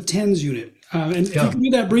about the TENS unit. And if you can do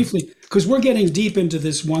that briefly, because we're getting deep into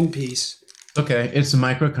this one piece. Okay. It's a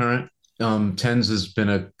microcurrent. TENS has been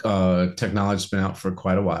a technology that's been out for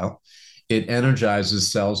quite a while. It energizes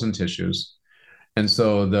cells and tissues. And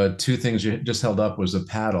so the two things you just held up was a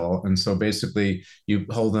paddle. And so basically you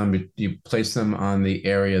hold them, you place them on the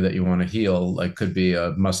area that you want to heal, like could be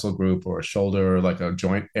a muscle group or a shoulder or like a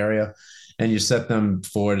joint area. And you set them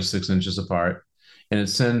 4 to 6 inches apart. And it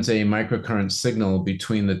sends a microcurrent signal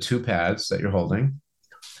between the two pads that you're holding.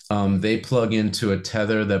 They plug into a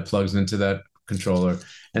tether that plugs into that controller.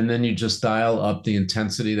 And then you just dial up the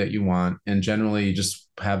intensity that you want. And generally you just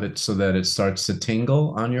have it so that it starts to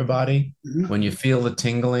tingle on your body. Mm-hmm. When you feel the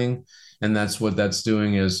tingling, and that's what that's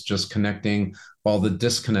doing, is just connecting all the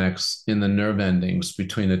disconnects in the nerve endings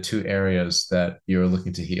between the two areas that you're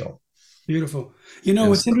looking to heal. Beautiful.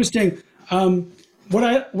 It's interesting. What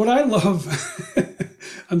I love,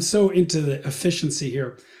 I'm so into the efficiency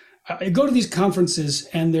here. I go to these conferences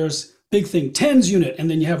and there's big thing, TENS unit, and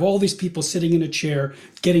then you have all these people sitting in a chair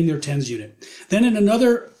getting their TENS unit. Then in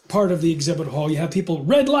another part of the exhibit hall, you have people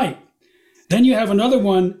red light. Then you have another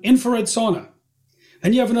one, infrared sauna.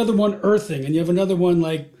 Then you have another one, earthing, and you have another one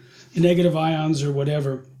like negative ions or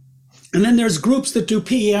whatever. And then there's groups that do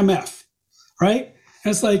PEMF, right?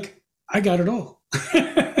 And it's like, I got it all. And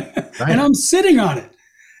Right. I'm sitting on it.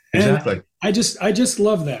 And Exactly. I just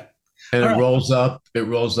love that. And All right. it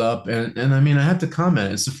rolls up, and I mean, I have to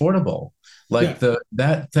comment, it's affordable. Yeah. Like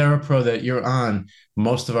that TheraPro that you're on,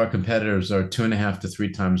 most of our competitors are 2.5 to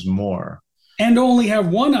 3 times more. And only have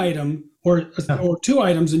one item Yeah, or two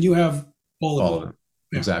items, and you have all of all them. of them.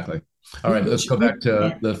 Yeah. Exactly. All right, All right. let's go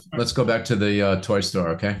back to the toy store,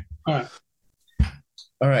 okay? All right.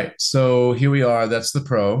 All right, so here we are. That's the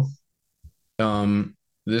Pro. Um,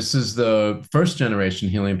 this is the first generation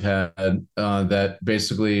healing pad that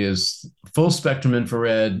basically is full spectrum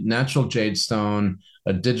infrared, natural jade stone,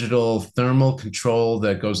 a digital thermal control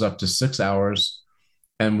that goes up to 6 hours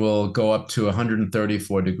and will go up to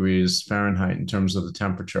 134 degrees Fahrenheit in terms of the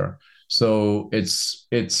temperature. So it's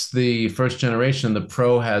the first generation. The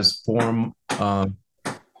Pro has four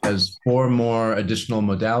more additional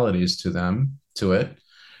modalities to it.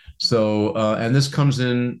 So, and this comes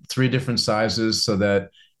in three different sizes so that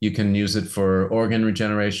you can use it for organ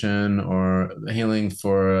regeneration or healing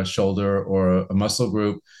for a shoulder or a muscle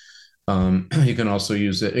group. You can also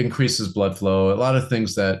use it, increases blood flow, a lot of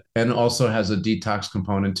things that, and also has a detox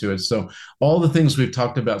component to it. So, all the things we've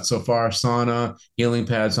talked about so far, sauna, healing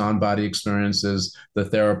pads, on body experiences, the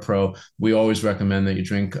TheraPro, we always recommend that you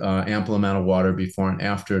drink ample amount of water before and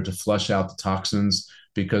after to flush out the toxins.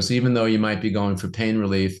 Because even though you might be going for pain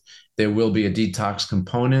relief, there will be a detox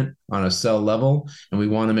component on a cell level, and we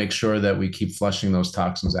want to make sure that we keep flushing those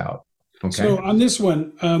toxins out. Okay. So on this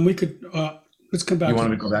one, we could let's come You back to want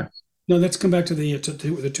me to go back? no. Let's come back to to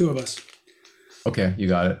the two of us. Okay, you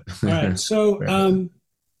got All right. it. So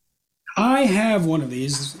I have one of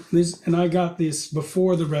these, and I got this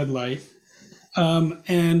before the red light.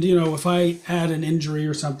 And if I had an injury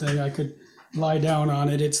or something, I could lie down on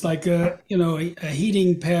it. It's like a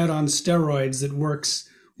heating pad on steroids that works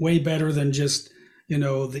way better than just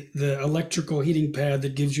the electrical heating pad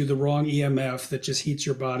that gives you the wrong EMF that just heats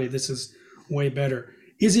your body. This is way better.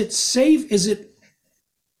 Is it safe?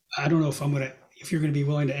 I don't know if you're gonna be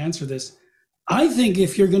willing to answer this. I think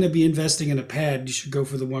if you're going to be investing in a pad, you should go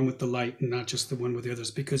for the one with the light and not just the one with the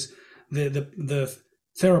others, because the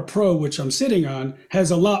TheraPro, which I'm sitting on,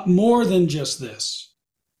 has a lot more than just this,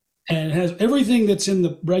 and it has everything that's in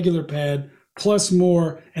the regular pad plus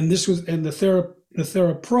more. And the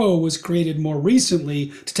TheraPro was created more recently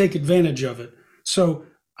to take advantage of it. So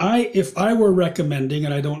if I were recommending,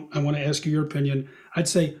 and I want to ask you your opinion, I'd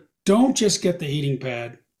say don't just get the heating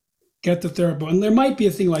pad. Get the TheraPro. And there might be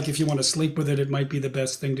a thing like if you want to sleep with it, it might be the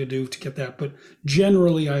best thing to do to get that. But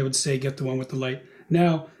generally, I would say get the one with the light.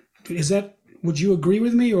 Now, would you agree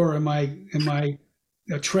with me, or am I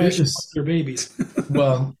trashing It's, your babies?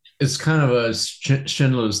 well, it's kind of a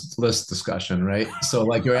Schindler's List discussion, right? So,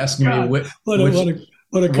 like, you're asking me God, which what a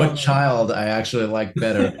what comment. child I actually like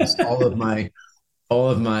better, because all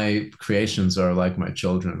of my creations are like my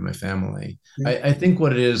children, my family. I think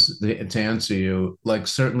what it is, to answer you, like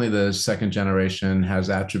certainly the second generation has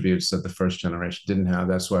attributes that the first generation didn't have.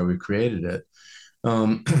 That's why we created it.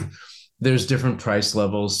 Um, there's different price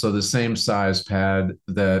levels. So the same size pad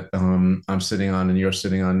that I'm sitting on and you're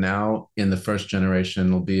sitting on now in the first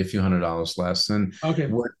generation will be a few $100s less. Okay.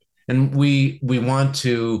 We want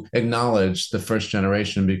to acknowledge the first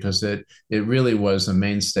generation because it really was a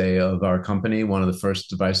mainstay of our company, one of the first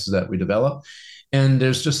devices that we developed. And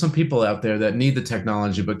there's just some people out there that need the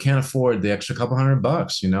technology but can't afford the extra couple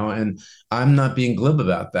 $100, and I'm not being glib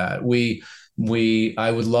about that.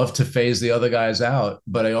 I would love to phase the other guys out,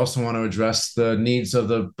 but I also want to address the needs of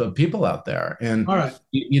the people out there. And All right.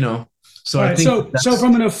 so All I right. think So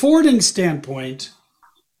from an affording standpoint,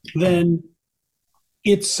 then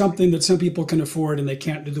it's something that some people can afford and they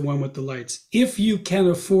can't do the one with the lights. If you can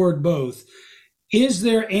afford both, is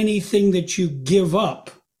there anything that you give up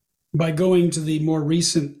by going to the more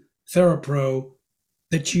recent TheraPro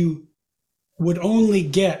that you would only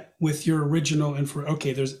get with your original infrared?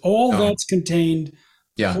 Okay, there's all no, that's contained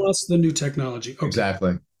yeah, plus the new technology. Okay,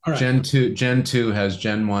 exactly. all right. Gen 2 has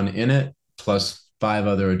Gen 1 in it, plus five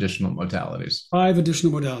other additional modalities. 5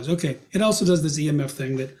 additional modalities. Okay, it also does this EMF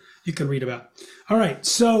thing that you can read about. All right,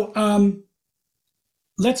 so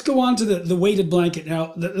let's go on to the weighted blanket.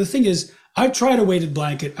 Now, the thing is, I've tried a weighted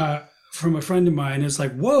blanket from a friend of mine. And it's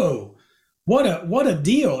like, whoa, what a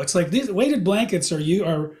deal! It's like these weighted blankets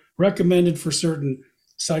are recommended for certain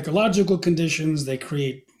psychological conditions. They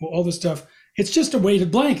create all this stuff. It's just a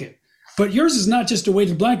weighted blanket, but yours is not just a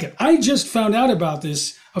weighted blanket. I just found out about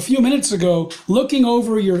this a few minutes ago, looking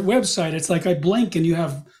over your website. It's like I blink and you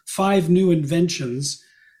have 5 new inventions.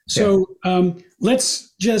 Yeah. So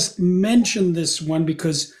let's just mention this one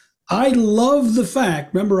because I love the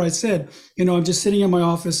fact, remember I said, I'm just sitting in my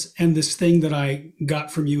office and this thing that I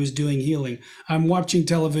got from you is doing healing. I'm watching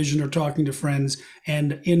television or talking to friends,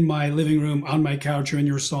 and in my living room, on my couch, or in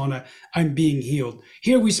your sauna, I'm being healed.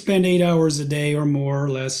 Here we spend 8 hours a day or more or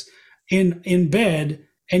less in bed,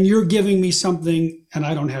 and you're giving me something, and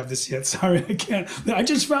I don't have this yet. Sorry, I can't. I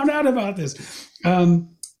just found out about this.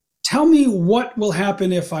 Tell me what will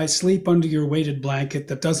happen if I sleep under your weighted blanket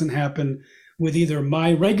that doesn't happen with either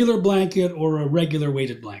my regular blanket or a regular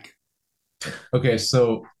weighted blanket. Okay,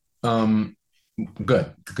 so um,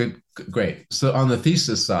 good, great. So on the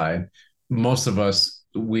thesis side, most of us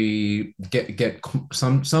we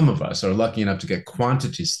some of us are lucky enough to get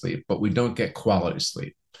quantity sleep, but we don't get quality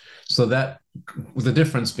sleep. So that the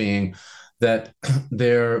difference being that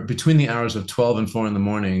there between the hours of 12 and 4 in the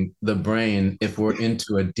morning, the brain, if we're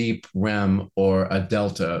into a deep REM or a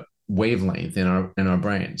delta wavelength in our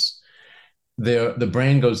brains, the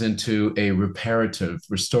brain goes into a reparative,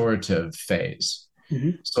 restorative phase.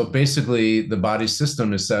 Mm-hmm. So basically, the body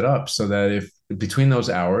system is set up so that if between those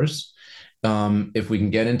hours, if we can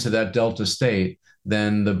get into that delta state,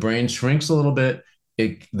 then the brain shrinks a little bit.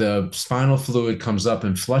 The spinal fluid comes up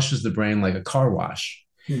and flushes the brain like a car wash.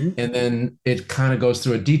 Mm-hmm. And then it kind of goes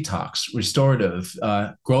through a detox, restorative.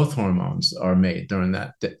 Growth hormones are made during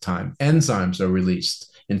that time. Enzymes are released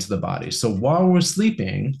into the body. So while we're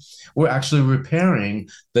sleeping, we're actually repairing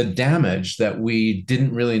the damage that we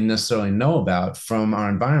didn't really necessarily know about from our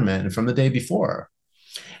environment and from the day before.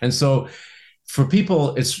 And so for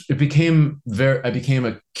people, I became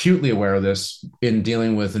acutely aware of this in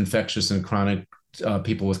dealing with infectious and chronic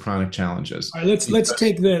people with chronic challenges. All right, let's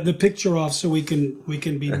take the picture off so we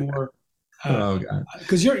can be more Oh God.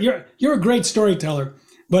 because you're a great storyteller,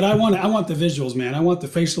 but I want the visuals, man. I want the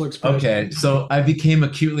facial expression. Okay, so I became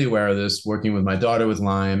acutely aware of this working with my daughter with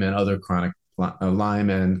Lyme and other chronic Lyme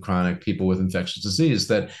and chronic people with infectious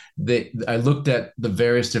disease. I looked at the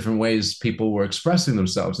various different ways people were expressing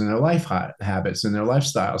themselves in their life habits and their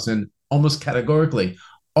lifestyles, and almost categorically,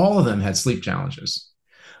 all of them had sleep challenges.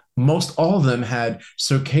 Most all of them had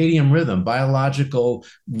circadian rhythm, biological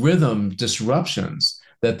rhythm disruptions,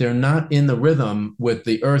 that they're not in the rhythm with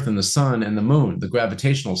the earth and the sun and the moon, the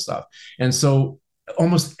gravitational stuff. And so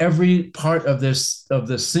almost every part of the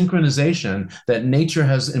synchronization that nature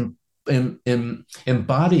has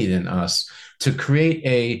embodied in us to create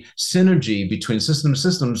a synergy between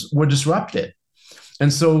systems were disrupted.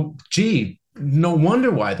 And so, gee, no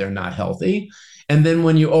wonder why they're not healthy. And then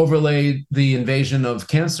when you overlay the invasion of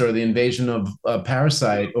cancer, the invasion of a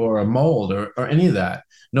parasite or a mold or any of that,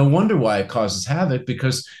 no wonder why it causes havoc,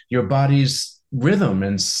 because your body's rhythm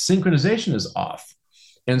and synchronization is off.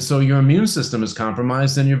 And so your immune system is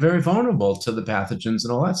compromised and you're very vulnerable to the pathogens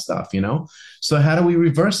and all that stuff. So how do we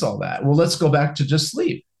reverse all that? Well, let's go back to just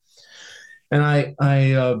sleep. And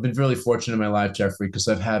I've been really fortunate in my life, Jeffrey, because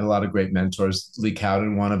I've had a lot of great mentors. Lee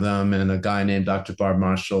Cowden, one of them, and a guy named Dr. Barb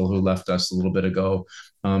Marshall, who left us a little bit ago,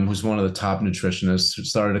 who's one of the top nutritionists, who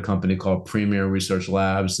started a company called Premier Research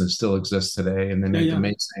Labs and still exists today. And they make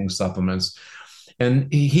amazing supplements.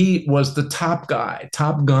 And he was the top guy,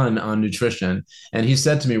 top gun on nutrition. And he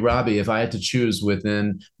said to me, Robbie, if I had to choose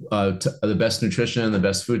within the best nutrition, the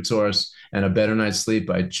best food source, and a better night's sleep,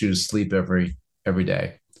 I'd choose sleep every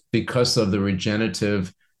day, because of the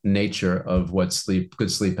regenerative nature of what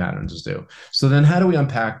good sleep patterns do. So then how do we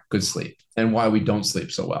unpack good sleep and why we don't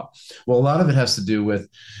sleep so well? Well, a lot of it has to do with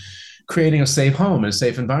creating a safe home and a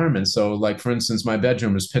safe environment. So like, for instance, my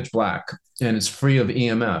bedroom is pitch black and it's free of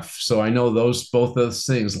EMF. So I know both those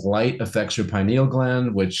things. Light affects your pineal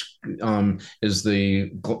gland, which is the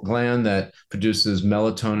gland that produces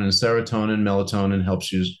melatonin and serotonin. Melatonin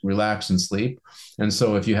helps you relax and sleep. And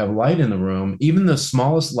so if you have light in the room, even the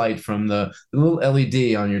smallest light from the little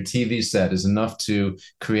LED on your TV set is enough to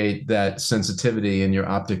create that sensitivity in your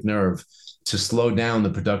optic nerve to slow down the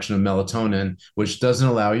production of melatonin, which doesn't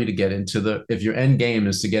allow you to get into if your end game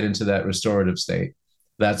is to get into that restorative state,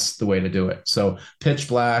 that's the way to do it. So pitch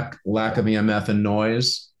black, lack of EMF and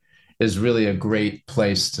noise is really a great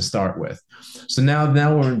place to start with. So now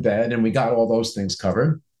we're in bed and we got all those things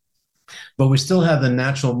covered, but we still have the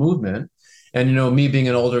natural movement. And, me being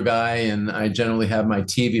an older guy and I generally have my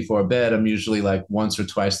tea before bed, I'm usually like once or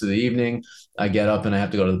twice through the evening, I get up and I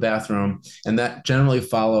have to go to the bathroom. And that generally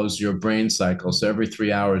follows your brain cycle. So every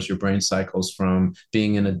 3 hours, your brain cycles from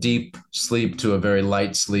being in a deep sleep to a very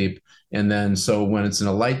light sleep. And then, so when it's in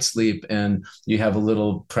a light sleep and you have a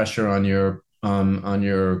little pressure on your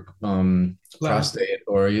prostate,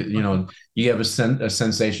 or, you have a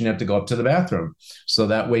sensation, you have to go up to the bathroom. So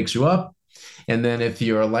that wakes you up. And then if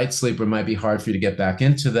you're a light sleeper, it might be hard for you to get back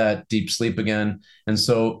into that deep sleep again. And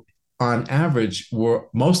so on average,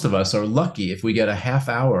 most of us are lucky if we get a half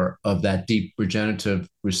hour of that deep regenerative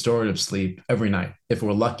restorative sleep every night, if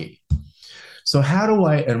we're lucky. So how do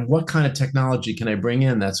I, and what kind of technology can I bring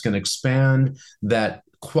in that's going to expand that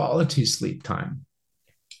quality sleep time?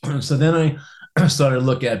 So then I started to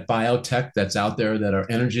look at biotech that's out there, that are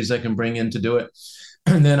energies I can bring in to do it.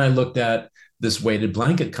 And then I looked at this weighted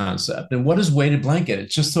blanket concept. And what is weighted blanket?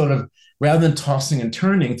 It's just sort of, rather than tossing and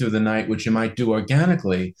turning through the night, which you might do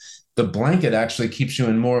organically, the blanket actually keeps you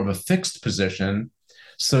in more of a fixed position.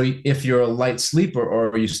 So if you're a light sleeper,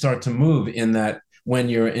 or you start to move in that, when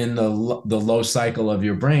you're in the low cycle of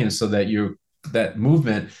your brain, so that that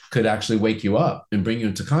movement could actually wake you up and bring you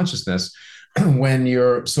into consciousness. When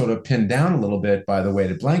you're sort of pinned down a little bit by the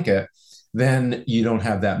weighted blanket, then you don't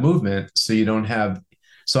have that movement. So you don't have,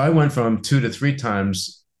 so I went from 2 to 3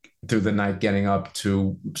 times through the night getting up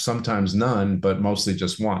to sometimes none, but mostly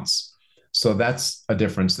just once. So that's a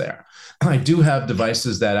difference there. I do have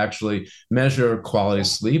devices that actually measure quality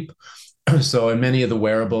sleep. So in many of the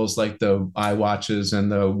wearables, like the iWatches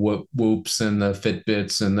and the Whoops and the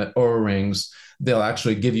Fitbits and the Oura Rings, they'll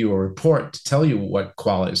actually give you a report to tell you what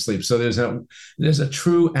quality of sleep. So there's a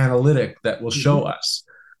true analytic that will show us.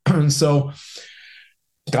 And so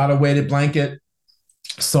got a weighted blanket,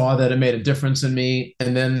 saw that it made a difference in me.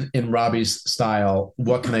 And then in Robbie's style,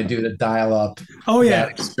 what can I do to dial up Oh that yeah.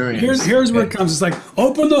 experience? Here's where it comes. It's like,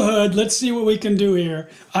 open the hood. Let's see what we can do here.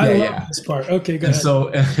 I Yeah, love yeah. this part. Okay, go And ahead. so,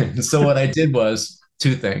 and so what I did was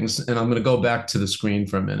two things, and I'm going to go back to the screen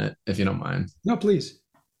for a minute, if you don't mind. No, please.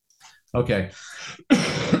 Okay.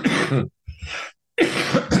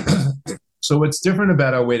 So what's different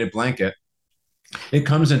about our weighted blanket, it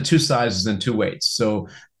comes in two sizes and two weights. So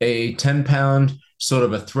a 10-pound sort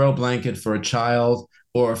of a throw blanket for a child,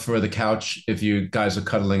 or for the couch if you guys are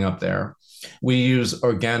cuddling up there. We use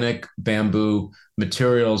organic bamboo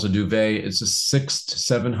materials, a duvet. It's a 600 to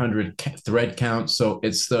 700 thread count. So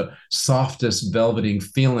it's the softest velveting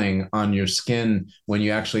feeling on your skin when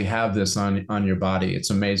you actually have this on your body.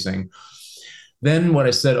 It's amazing. Then what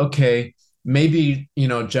I said, okay, maybe,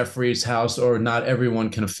 Jeffrey's house, or not everyone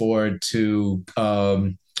can afford to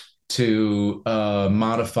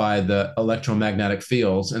modify the electromagnetic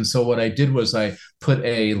fields. And so what I did was I put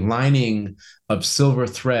a lining of silver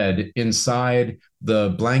thread inside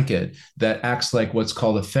the blanket that acts like what's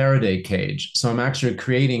called a Faraday cage. So I'm actually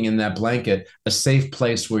creating in that blanket a safe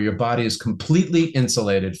place where your body is completely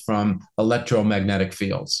insulated from electromagnetic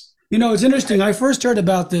fields. It's interesting. I first heard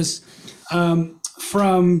about this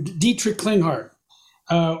from Dietrich Klinghardt.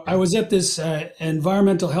 I was at this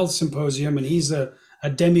environmental health symposium, and he's a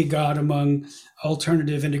demigod among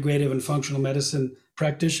alternative, integrative, and functional medicine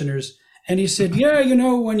practitioners. And he said, yeah,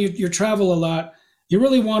 when you travel a lot, you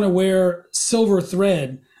really want to wear silver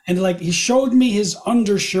thread. And like, he showed me his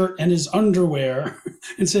undershirt and his underwear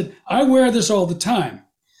and said, I wear this all the time.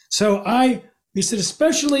 So he said,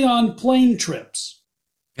 especially on plane trips.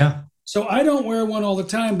 Yeah. So I don't wear one all the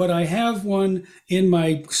time, but I have one in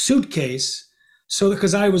my suitcase. So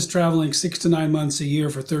because I was traveling 6 to 9 months a year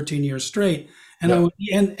for 13 years straight. And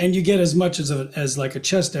Yeah. and you get as much as like a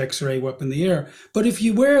chest X-ray up in the air. But if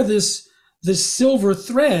you wear this silver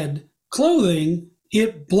thread clothing,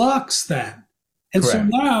 it blocks that. And so Correct.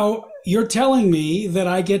 now you're telling me that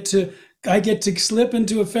I get to slip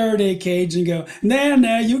into a Faraday cage and go,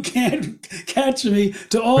 nah, you can't catch me,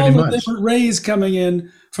 to all Pretty the much. different rays coming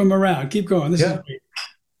in from around. Keep going. This is Yeah. great.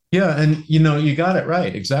 Yeah, and you got it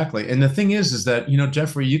right, exactly. And the thing is that,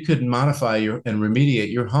 Jeffrey, you could modify and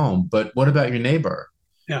remediate your home, but what about your neighbor?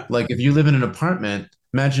 Yeah. Like if you live in an apartment,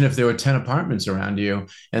 imagine if there were 10 apartments around you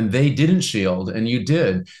and they didn't shield and you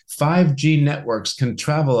did. 5G networks can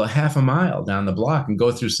travel a half a mile down the block and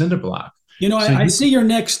go through cinder block. So I you, see your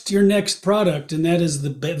next product, and that is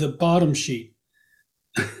the bottom sheet.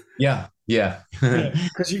 yeah, yeah, Yeah,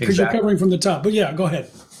 because you're exactly. covering from the top. But yeah, go ahead.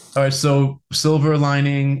 All right, so silver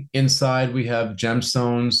lining inside, we have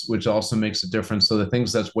gemstones, which also makes a difference. So the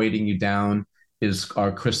things that's weighting you down is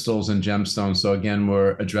our crystals and gemstones. So again,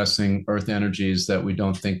 we're addressing earth energies that we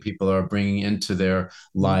don't think people are bringing into their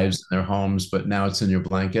lives and their homes, but now it's in your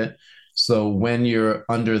blanket. So when you're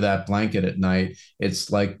under that blanket at night,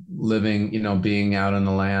 it's like living, being out on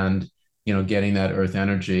the land, getting that earth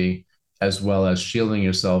energy, as well as shielding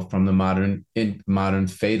yourself from the modern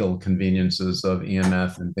fatal conveniences of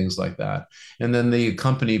EMF and things like that. And then the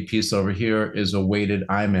company piece over here is a weighted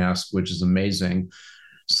eye mask, which is amazing.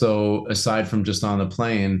 So aside from just on the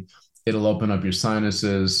plane, it'll open up your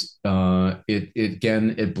sinuses.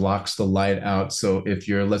 It blocks the light out. So if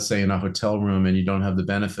you're, let's say, in a hotel room and you don't have the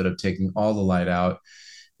benefit of taking all the light out,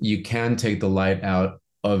 you can take the light out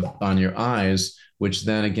of on your eyes, which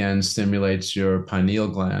then again stimulates your pineal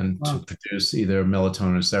gland to Wow. produce either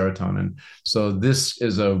melatonin or serotonin. So this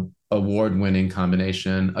is a award-winning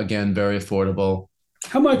combination. Again, very affordable.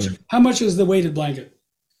 How much is the weighted blanket?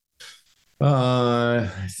 I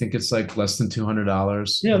think it's like less than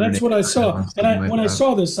 $200, Yeah, that's what I saw. $189, And something like when I that.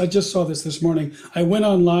 saw this, I just saw this morning. I went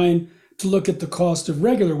online to look at the cost of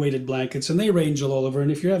regular weighted blankets, and they range all over.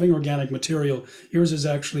 And if you're having organic material, yours is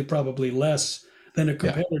actually probably less than a Yeah,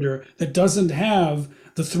 competitor that doesn't have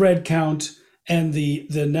the thread count and the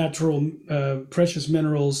natural precious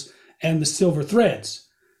minerals and the silver threads.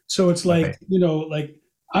 So it's like, right. like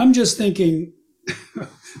I'm just thinking,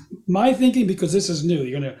 my thinking, because this is new,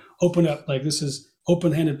 you're going to open up like this is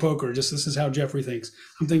open-handed poker. Just this is how Jeffrey thinks.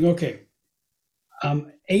 I'm thinking, okay,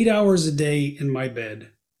 I'm 8 hours a day in my bed.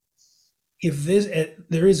 If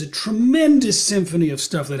there is a tremendous symphony of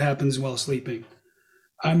stuff that happens while sleeping.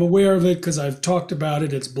 I'm aware of it because I've talked about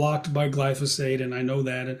it. It's blocked by glyphosate, and I know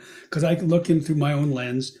that because I can look in through my own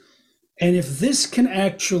lens. And if this can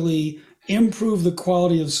actually improve the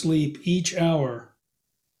quality of sleep each hour,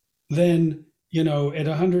 then at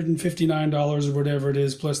 $159 or whatever it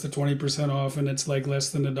is plus the 20% off, and it's like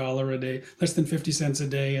less than $1 a day, less than 50 cents a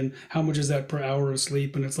day, and how much is that per hour of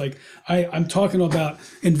sleep? And it's like I'm talking about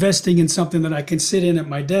investing in something that I can sit in at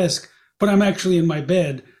my desk, but I'm actually in my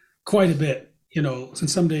bed quite a bit,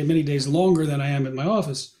 since many days longer than I am at my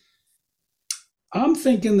office. I'm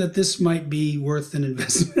thinking that this might be worth an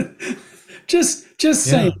investment. just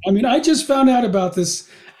saying. Yeah. I mean, I just found out about this,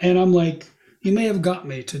 and I'm like, you may have got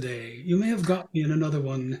me today. You may have got me in another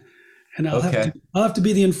one, and Okay. I'll have to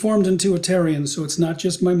be the informed intuitarian, so it's not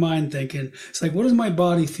just my mind thinking. It's like, what does my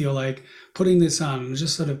body feel like putting this on? And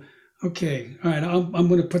just sort of, okay, all right, I'm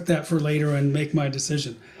going to put that for later and make my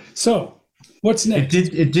decision. So, what's It next?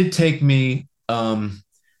 did it did take me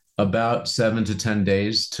about 7 to 10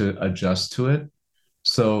 days to adjust to it.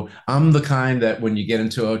 So I'm the kind that when you get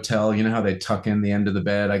into a hotel, you know how they tuck in the end of the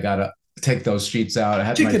bed. I gotta take those sheets out. I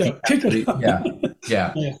had Kick my it feet up, kick it actually, up. yeah,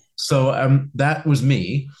 yeah. Yeah. So that was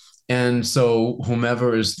me. And so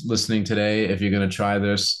whomever is listening today, if you're going to try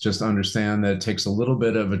this, just understand that it takes a little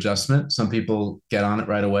bit of adjustment. Some people get on it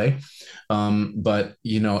right away. But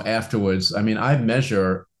afterwards, I mean, I've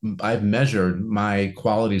measured my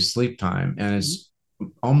quality sleep time and it's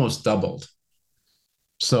almost doubled.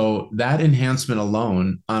 So that enhancement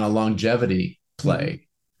alone on a longevity Mhm. play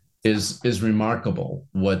is remarkable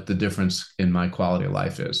what the difference in my quality of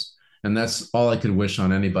life is. And that's all I could wish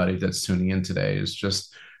on anybody that's tuning in today is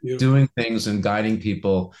just Beautiful. doing things and guiding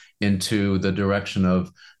people into the direction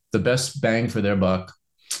of the best bang for their buck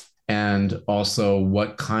and also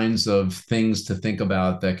what kinds of things to think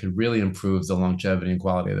about that could really improve the longevity and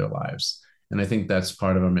quality of their lives. And I think that's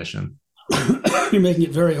part of our mission. You're making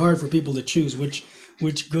it very hard for people to choose which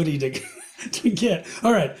goodie to to get.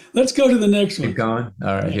 All right, let's go to the next Keep one. going.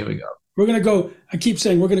 All right, Yeah. here we go. We're gonna go. I keep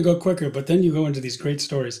saying we're gonna go quicker, but then you go into these great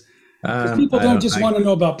stories because people I don't don't. just want to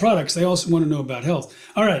know about products; they also want to know about health.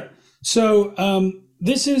 All right, so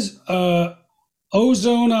this is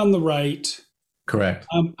ozone on the right. Correct.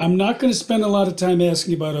 I'm not going to spend a lot of time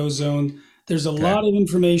asking about ozone. There's a Okay. lot of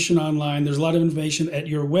information online. There's a lot of information at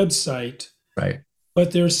your website. Right.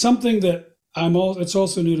 But there's something that it's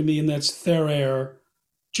also new to me, and that's TheraAir.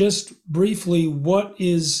 Just briefly, what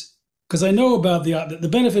is, because I know about the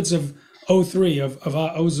benefits of O3 of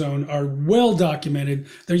ozone are well documented.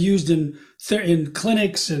 They're used in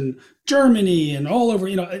clinics in Germany and all over.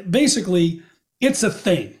 Basically, it's a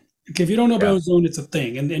thing. If you don't know about Yeah. ozone, it's a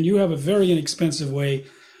thing, and you have a very inexpensive way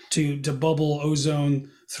to bubble ozone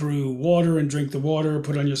through water and drink the water,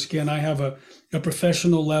 put on your skin. I have a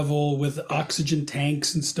professional level with oxygen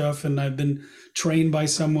tanks and stuff, and I've been trained by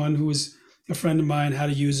someone who is a friend of mine how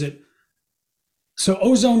to use it. So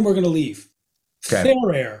ozone, we're going to leave. Okay.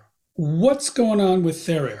 TheraAir, what's going on with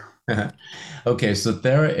TheraAir? Okay, so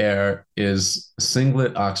TheraAir is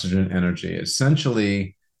singlet oxygen energy.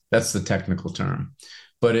 Essentially, that's the technical term.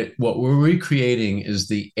 But what we're recreating is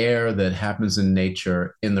the air that happens in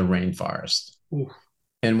nature in the rainforest. Ooh,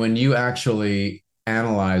 And when you actually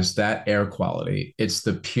analyze that air quality, it's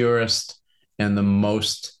the purest and the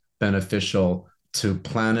most beneficial to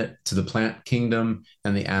the plant kingdom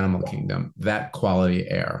and the animal kingdom, that quality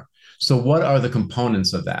air. So what are the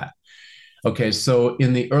components of that? Okay, so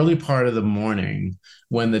in the early part of the morning,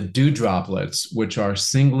 when the dew droplets, which are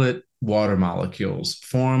singlet water molecules,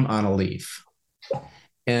 form on a leaf,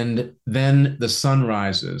 and then the sun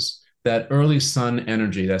rises, that early sun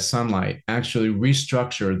energy, that sunlight, actually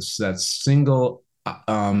restructures that single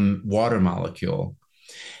water molecule.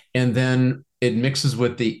 And then it mixes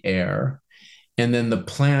with the air. And then the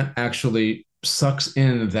plant actually sucks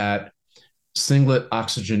in that singlet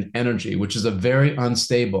oxygen energy, which is a very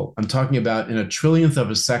unstable. I'm talking about in a trillionth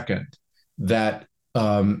of a second that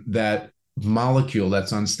that molecule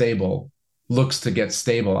that's unstable looks to get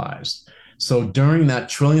stabilized. So during that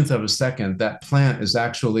trillionth of a second, that plant is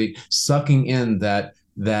actually sucking in that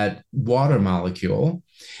water molecule,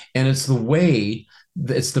 and it's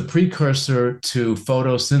the precursor to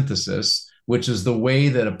photosynthesis, which is the way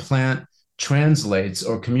that a plant translates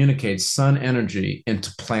or communicates sun energy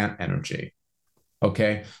into plant energy.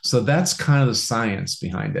 Okay. So that's kind of the science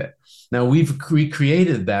behind it. Now we've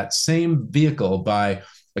recreated that same vehicle by,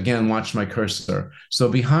 again, watch my cursor. So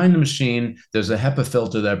behind the machine, there's a HEPA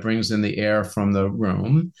filter that brings in the air from the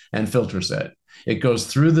room and filters it. It goes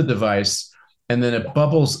through the device and then it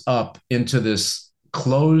bubbles up into this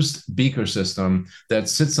closed beaker system that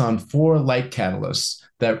sits on four light catalysts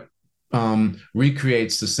that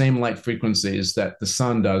recreates the same light frequencies that the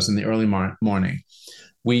sun does in the early morning.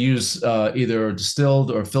 We use either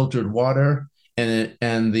distilled or filtered water,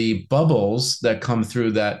 and the bubbles that come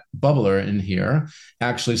through that bubbler in here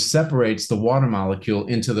actually separates the water molecule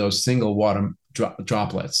into those single water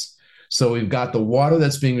droplets. So we've got the water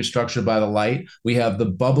that's being restructured by the light. We have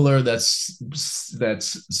the bubbler that's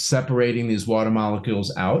separating these water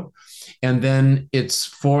molecules out. And then it's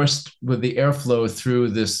forced with the airflow through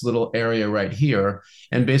this little area right here,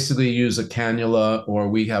 and basically use a cannula, or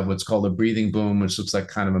we have what's called a breathing boom, which looks like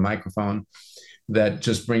kind of a microphone that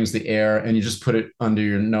just brings the air, and you just put it under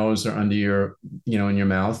your nose or under your, in your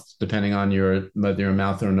mouth, depending on whether you're a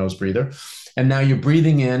mouth or a nose breather. And now you're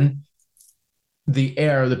breathing in the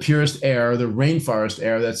air, the purest air, the rainforest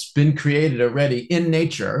air that's been created already in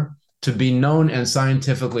nature to be known and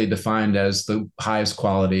scientifically defined as the highest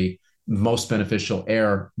quality, most beneficial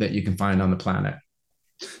air that you can find on the planet.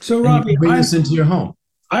 So, and you Robbie, can bring this into your home.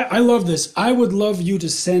 I love this. I would love you to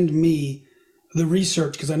send me the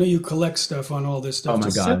research, because I know you collect stuff on all this stuff. Oh my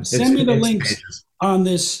God. Send me the links on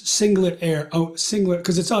this singlet air. Oh, singlet,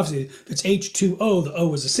 because it's obviously, it's H2O. The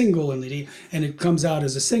O is a single and it comes out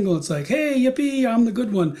as a single. It's like, hey, yippee, I'm the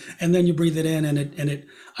good one. And then you breathe it in, and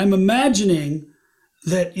I'm imagining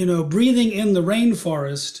that, breathing in the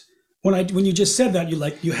rainforest. When you just said that,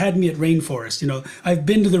 you had me at rainforest. I've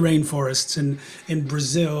been to the rainforests in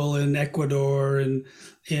Brazil and Ecuador, and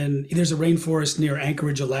there's a rainforest near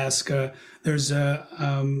Anchorage, Alaska. There's a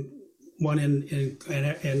one in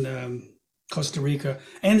Costa Rica,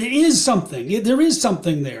 and there is something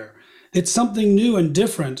there. It's something new and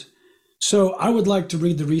different. So I would like to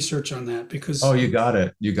read the research on that, because you got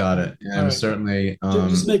it, and right. Certainly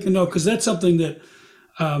just make a note, because that's something that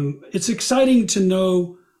it's exciting to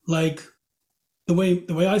know. Like the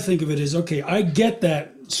way I think of it is, okay, I get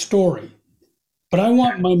that story, but I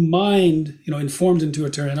want my mind, informed into a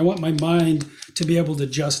turn, and I want my mind to be able to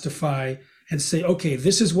justify and say, okay,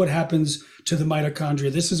 this is what happens to the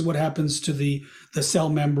mitochondria. This is what happens to the cell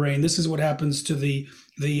membrane. This is what happens to the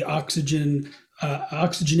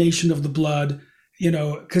oxygenation of the blood,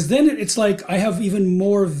 because then it's like I have even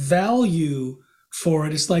more value for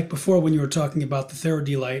it. It's like before when you were talking about the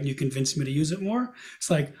Therodilite and you convinced me to use it more. It's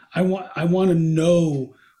like I want to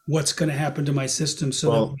know what's going to happen to my system,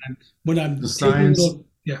 so that when I'm the science,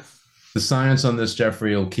 yeah. The science on this,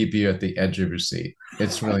 Jeffrey, will keep you at the edge of your seat.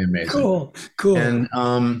 It's really amazing. Cool. And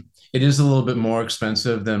it is a little bit more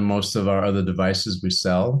expensive than most of our other devices we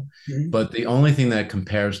sell, but the only thing that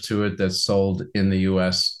compares to it that's sold in the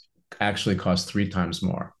US actually costs 3 times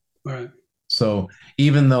more. All right. So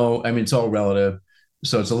even though, it's all relative,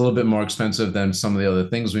 so it's a little bit more expensive than some of the other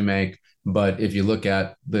things we make. But if you look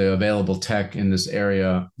at the available tech in this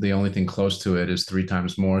area, the only thing close to it is 3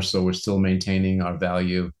 times more. So we're still maintaining our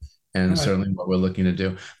value, and certainly what we're looking to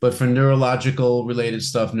do. But for neurological related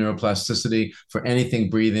stuff, neuroplasticity, for anything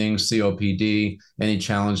breathing, COPD, any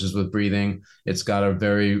challenges with breathing, it's got a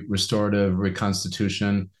very restorative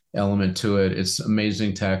reconstitution element to it. It's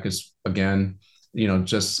amazing tech. It's, again,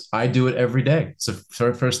 I do it every day. It's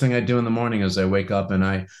the first thing I do in the morning is I wake up and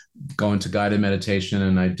I go into guided meditation,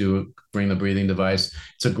 and I bring the breathing device.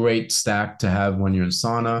 It's a great stack to have when you're in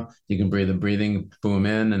sauna. You can breathe the breathing boom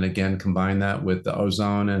in, and again, combine that with the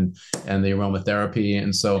ozone and the aromatherapy.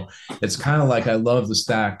 And so it's kind of like, I love the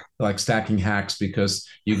stack, like stacking hacks, because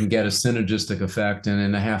you can get a synergistic effect, and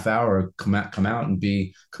in a half hour come out and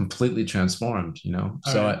be completely transformed,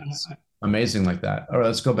 So it's amazing like that. All right,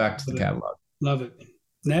 let's go back to the catalog. Love it.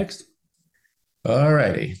 Next. All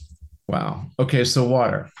righty. Wow. Okay, so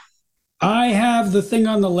water. I have the thing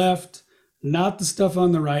on the left, not the stuff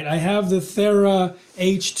on the right. I have the Thera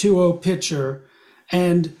H2O pitcher,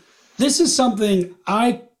 and this is something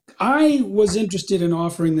I was interested in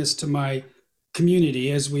offering this to my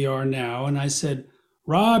community as we are now, and I said,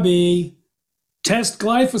 Robbie, test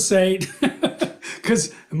glyphosate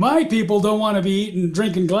because my people don't want to be eating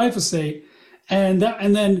drinking glyphosate, and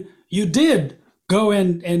then you did go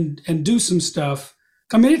and do some stuff.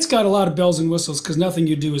 I mean, it's got a lot of bells and whistles because nothing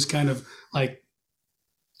you do is kind of like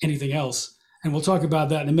anything else, and we'll talk about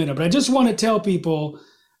that in a minute. But I just want to tell people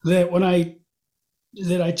that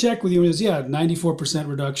I checked with you, it was, yeah, 94%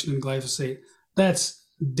 reduction in glyphosate. That's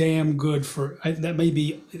damn good that may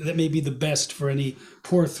be the best for any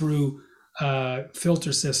pour through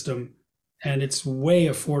filter system, and it's way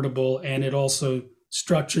affordable, and it also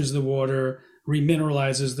structures the water,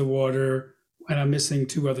 remineralizes the water, and I'm missing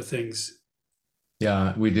two other things.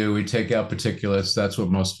 Yeah, we do. We take out particulates. That's what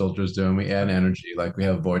most filters do. And we add energy, like we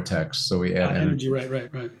have vortex. So we add Energy, energy.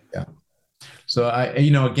 right. Yeah. So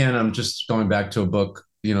again, I'm just going back to a book,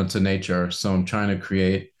 to nature. So I'm trying to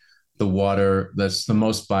create the water that's the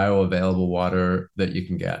most bioavailable water that you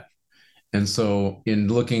can get. And so, in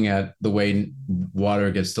looking at the way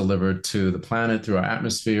water gets delivered to the planet through our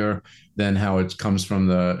atmosphere, then how it comes from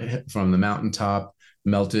the mountaintop,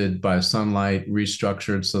 melted by sunlight,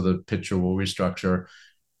 restructured, so the pitcher will restructure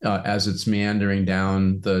as it's meandering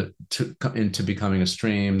down into becoming a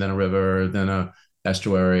stream, then a river, then a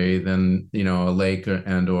estuary, then a lake or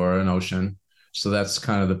an ocean. So that's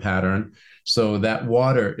kind of the pattern. So that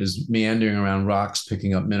water is meandering around rocks,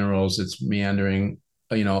 picking up minerals. It's meandering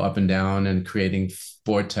up and down and creating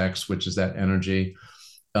vortex, which is that energy.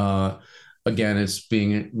 Uh, Again, it's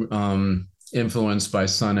being influenced by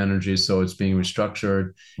sun energy, so it's being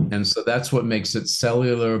restructured. And so that's what makes it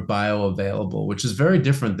cellular bioavailable, which is very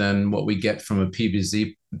different than what we get from a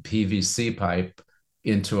PVC pipe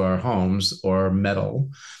into our homes or metal,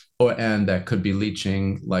 and that could be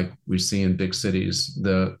leaching like we see in big cities.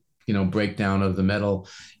 The breakdown of the metal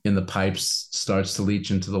in the pipes starts to leach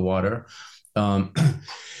into the water. Um,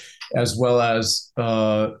 as well as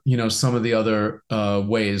some of the other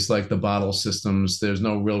ways like the bottle systems. There's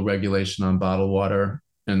no real regulation on bottled water,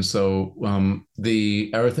 and so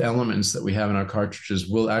the earth elements that we have in our cartridges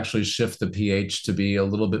will actually shift the pH to be a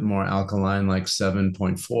little bit more alkaline, like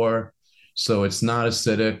 7.4. So it's not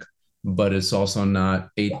acidic, but it's also not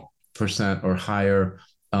 8% or higher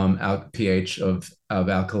pH of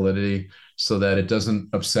alkalinity, so that it doesn't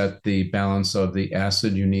upset the balance of the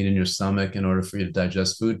acid you need in your stomach in order for you to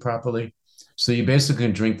digest food properly. So you basically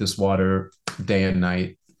can drink this water day and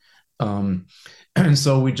night. And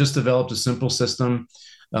so we just developed a simple system.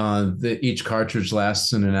 Each cartridge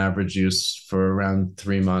lasts in an average use for around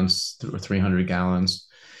 3 months, 300 gallons,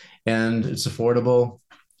 and it's affordable.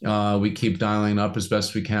 We keep dialing up as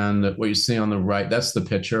best we can. What you see on the right, that's the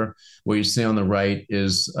picture. What you see on the right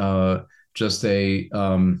is just a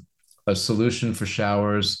solution for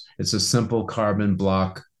showers. It's a simple carbon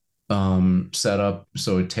block setup,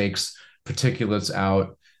 so it takes particulates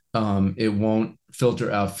out. It won't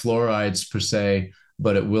filter out fluorides per se,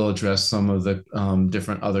 but it will address some of the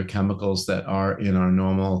different other chemicals that are in our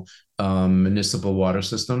normal municipal water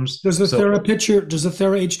systems. Does the Thera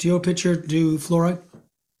H2O pitcher do fluoride?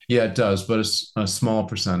 Yeah, it does, but it's a small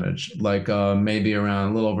percentage, like maybe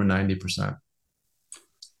around a little over 90%.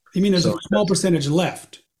 You mean there's a So small percentage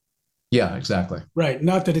left? yeah, exactly. Right.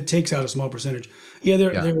 Not that it takes out a small percentage.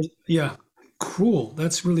 Yeah. Yeah. Cool.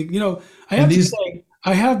 That's really, I And have to these, say,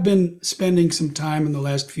 I have been spending some time in the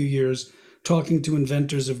last few years talking to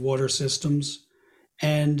inventors of water systems.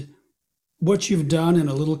 And what you've done in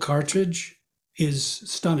a little cartridge is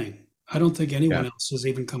stunning. I don't think anyone yeah, else has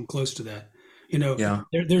even come close to that. yeah.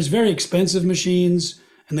 There's very expensive machines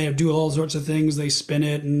and they do all sorts of things. They spin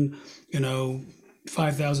it and,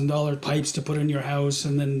 $5,000 pipes to put in your house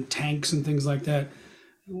and then tanks and things like that.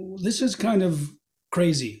 This is kind of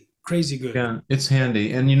crazy, crazy good. Yeah, it's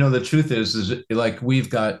handy. And the truth is like we've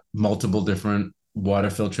got multiple different water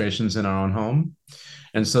filtrations in our own home.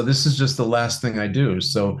 And so this is just the last thing I do.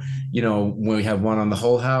 So, we have one on the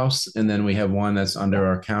whole house, and then we have one that's under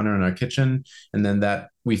our counter in our kitchen. And then that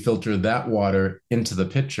we filter that water into the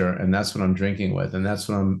pitcher, and that's what I'm drinking with. And that's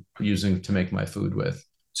what I'm using to make my food with.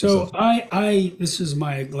 So this is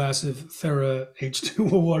my glass of Thera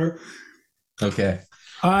H2O water. Okay.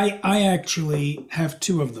 I actually have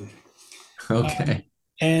two of them. Okay.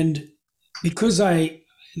 And because I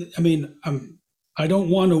don't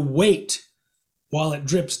want to wait while it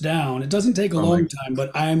drips down. It doesn't take a Oh my, long time,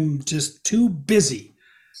 but I'm just too busy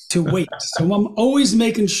to wait. So I'm always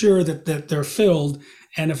making sure that they're filled.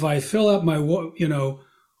 And if I fill up my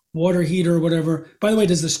water heater or whatever. By the way,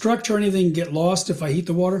 does the structure or anything get lost if I heat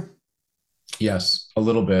the water? yes, a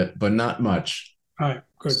little bit, but not much. All right,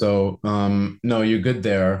 good. So, no, you're good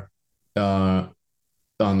there. Uh,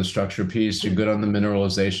 on the structure piece. You're good on the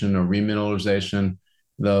mineralization or remineralization.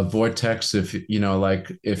 The vortex, if you know,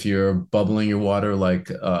 like if you're bubbling your water, like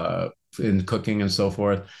in cooking and so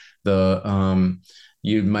forth, the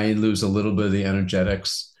you may lose a little bit of the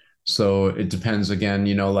energetics. So it depends again,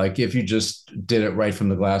 you know, like if you just did it right from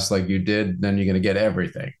the glass like you did, then you're going to get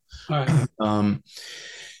everything. All right. Um,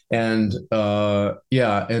 and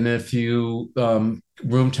yeah, and if you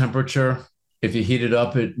room temperature, if you heat it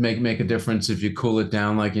up, it make a difference. If you cool it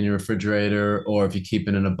down, like in your refrigerator, or if you keep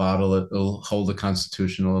it in a bottle, it'll hold the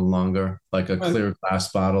constitution a little longer, like a All right. clear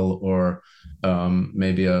glass bottle or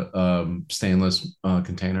maybe a stainless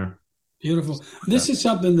container. Beautiful. This is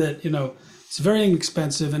something that, it's very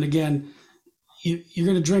inexpensive. And again, you're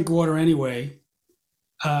going to drink water anyway.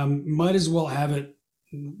 Might as well have it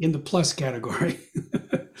in the plus category.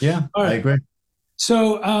 Yeah, All I right. agree.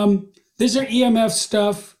 So these are EMF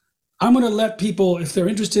stuff. I'm going to let people, if they're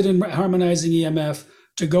interested in harmonizing EMF,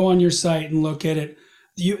 to go on your site and look at it.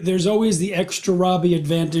 There's always the extra Robbie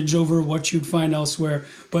advantage over what you'd find elsewhere.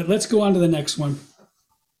 But let's go on to the next one.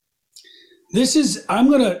 I'm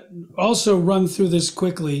going to also run through this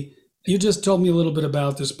quickly. You just told me a little bit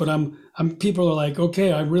about this, but people are like,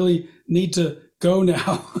 okay, I really need to go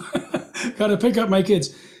now. Got to pick up my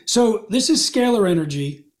kids. So this is scalar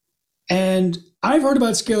energy. And I've heard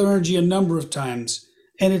about scalar energy a number of times.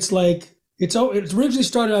 And it's like, it originally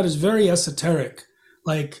started out as very esoteric.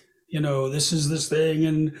 Like, this is this thing.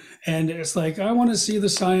 And it's like, I want to see the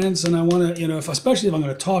science and I want to, especially if I'm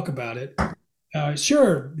going to talk about it.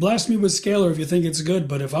 Sure, blast me with scalar if you think it's good,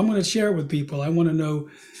 but if I'm going to share it with people, I want to know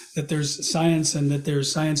that there's science and that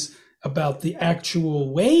there's science about the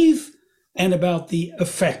actual wave and about the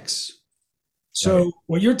effects. So Right.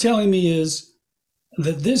 what you're telling me is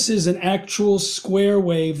that this is an actual square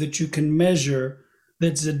wave that you can measure,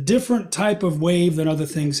 that's a different type of wave than other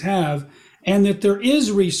things have, and that there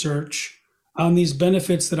is research on these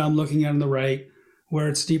benefits that I'm looking at on the right, where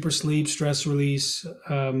it's deeper sleep, stress release,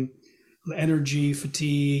 energy,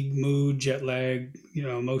 fatigue, mood, jet lag,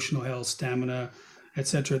 emotional health, stamina,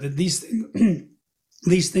 etc. That these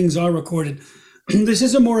things are recorded. This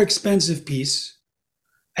is a more expensive piece,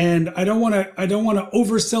 and I don't want to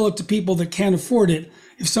oversell it to people that can't afford it.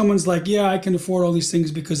 If someone's like, yeah, I can afford all these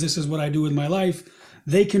things because this is what I do with my life,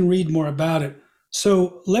 they can read more about it.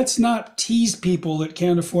 So let's not tease people that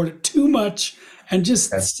can't afford it too much and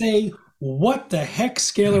just Okay. say what the heck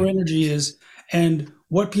scalar energy is and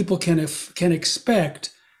what people can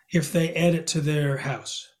expect if they add it to their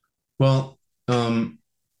house. Well,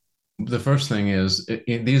 the first thing is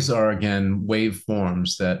these are again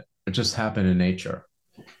waveforms that just happen in nature.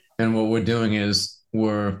 And what we're doing is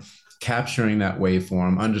we're capturing that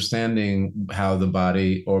waveform, understanding how the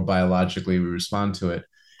body or biologically we respond to it,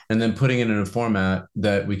 and then putting it in a format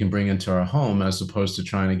that we can bring into our home as opposed to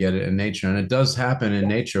trying to get it in nature. And it does happen in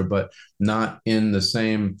nature, but not in the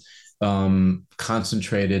same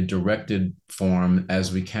concentrated, directed form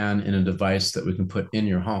as we can in a device that we can put in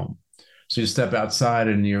your home. So you step outside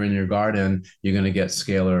and you're in your garden, you're going to get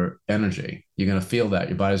scalar energy. You're going to feel that.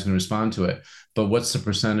 Your body's going to respond to it. But what's the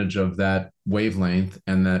percentage of that wavelength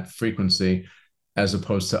and that frequency as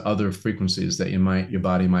opposed to other frequencies that your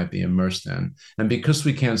body might be immersed in? And because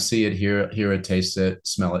we can't see it, hear it, taste it,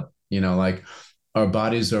 smell it, like our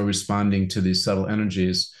bodies are responding to these subtle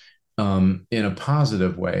energies in a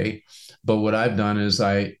positive way. But what I've done is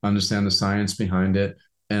I understand the science behind it,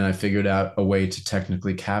 and I figured out a way to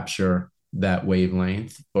technically capture that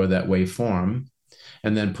wavelength or that waveform,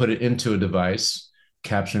 and then put it into a device,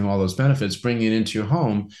 capturing all those benefits, bringing it into your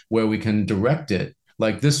home where we can direct it.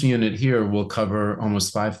 Like this unit here will cover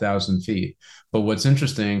almost 5,000 feet. But what's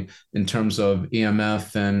interesting in terms of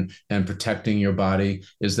EMF and protecting your body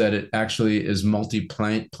is that it actually is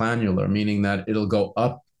multi-planular, meaning that it'll go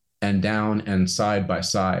up and down and side by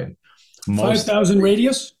side. Five Most, thousand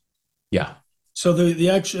radius. yeah, So the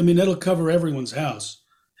actual, I mean, that'll cover everyone's house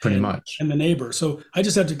pretty and much. the neighbor. So I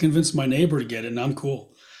just have to convince my neighbor to get it, and I'm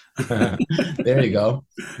cool. There you go.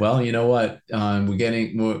 Well, you know what?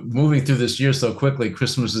 We're moving through this year so quickly.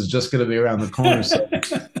 Christmas is just going to be around the corner. So,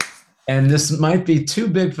 and this might be too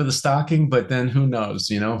big for the stocking, but then who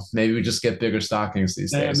knows? Maybe we just get bigger stockings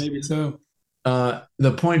these Yeah, days. maybe so.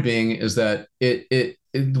 The point being is that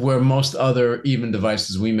where most other even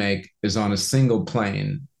devices we make is on a single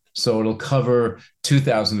plane, so it'll cover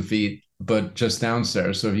 2,000 feet, but just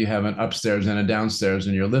downstairs. So if you have an upstairs and a downstairs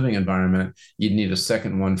in your living environment, you'd need a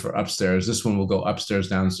second one for upstairs. This one will go upstairs,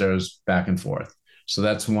 downstairs, back and forth. So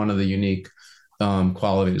that's one of the unique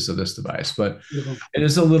qualities of this device. But Beautiful. it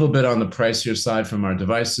is a little bit on the pricier side from our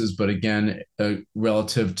devices. But again,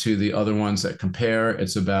 relative to the other ones that compare,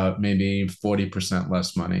 it's about maybe 40%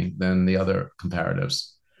 less money than the other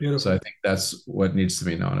comparatives. So I Beautiful. think that's what needs to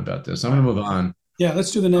be known about this. I'm All going right. to move on. Yeah,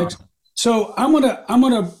 let's do the next. So I'm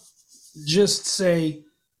gonna just say,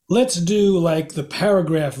 let's do like the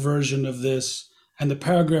paragraph version of this and the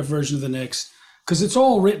paragraph version of the next, because it's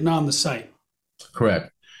all written on the site.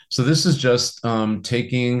 Correct. So this is just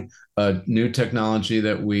taking a new technology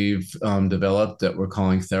that we've developed that we're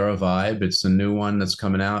calling TheraVibe. It's a new one that's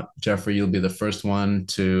coming out. Jeffrey, you'll be the first one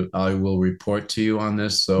to. I will report to you on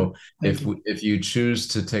this. So Thank you. if you choose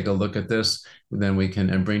to take a look at this, then we can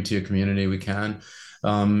and bring to your community. We can.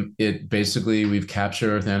 It basically we've captured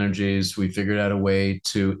Earth energies. We figured out a way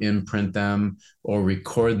to imprint them or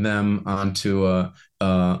record them onto a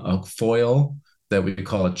foil that we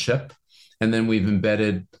call a chip, and then we've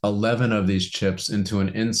embedded 11 of these chips into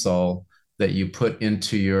an insole that you put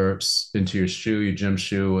into your shoe, your gym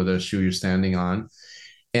shoe, or the shoe you're standing on.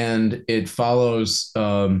 And it follows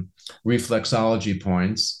reflexology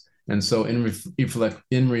points. And so in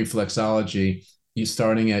reflexology, you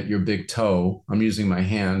starting at your big toe. I'm using my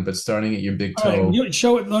hand, but starting at your big All right, toe. you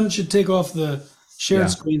show it. Why don't you take off the shared Yeah.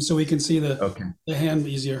 screen so we can see Okay. the hand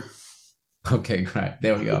easier? Okay, great.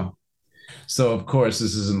 There we go. So of course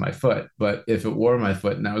this isn't my foot, but if it were my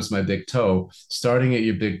foot and that was my big toe, starting at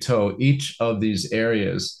your big toe, each of these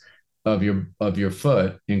areas of your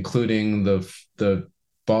foot, including the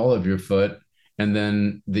ball of your foot and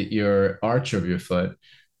then your arch of your foot,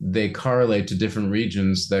 they correlate to different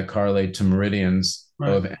regions that correlate to meridians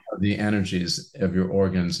Right. of the energies of your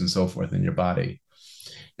organs and so forth in your body.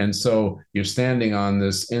 And so you're standing on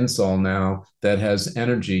this insole now that has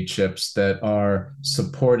energy chips that are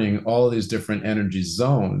supporting all of these different energy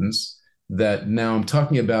zones. That now I'm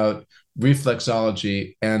talking about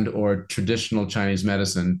reflexology and or traditional Chinese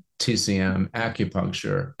medicine, TCM,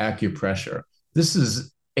 acupuncture, acupressure. This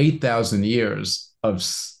is 8,000 years of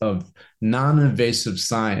non-invasive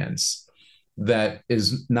science that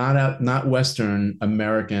is not Western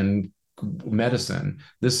American medicine.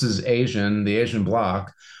 This is the Asian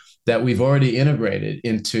bloc that we've already integrated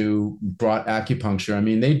into brought acupuncture. I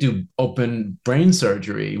mean, they do open brain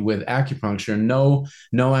surgery with acupuncture, no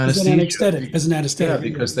As an anesthesia. anesthetic, as an Yeah,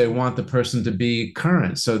 anesthetic. because they want the person to be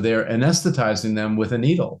current, so they're anesthetizing them with a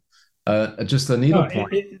needle, just a No, needle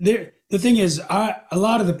point. the thing is, a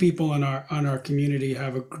lot of the people in our community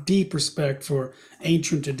have a deep respect for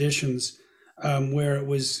ancient traditions, where it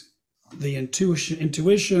was the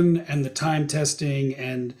intuition and the time testing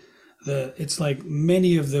and it's like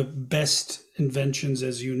many of the best inventions,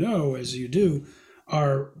 as you know, as you do,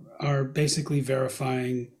 are basically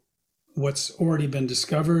verifying what's already been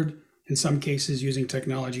discovered. In some cases, using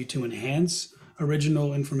technology to enhance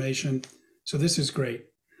original information. So this is great.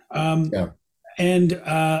 Um, Yeah. and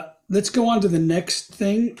let's go on to the next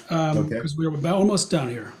thing, Okay. because we're about almost done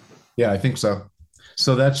here. Yeah, I think so.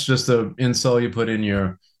 So that's just a insole you put in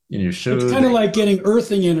your It's shoe. kind of like getting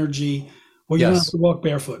earthing energy where you don't have Yes. to walk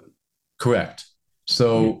barefoot. Correct. Yeah.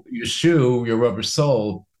 So your shoe, your rubber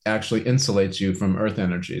sole, actually insulates you from earth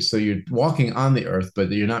energy. So you're walking on the earth,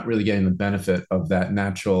 but you're not really getting the benefit of that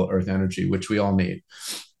natural earth energy, which we all need.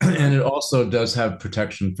 And it also does have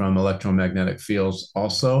protection from electromagnetic fields,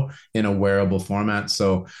 also in a wearable format.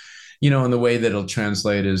 So, and the way that it'll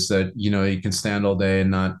translate is that, you can stand all day and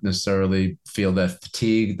not necessarily feel that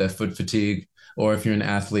fatigue, that foot fatigue. Or if you're an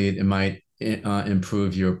athlete, it might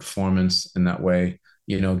improve your performance in that way,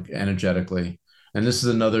 energetically. And this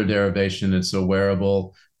is another derivation. It's a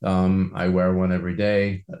wearable. I wear one every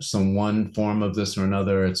day. Some one form of this or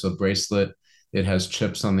another. It's a bracelet. It has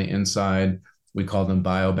chips on the inside. We call them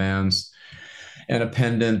biobands. And a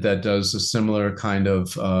pendant that does a similar kind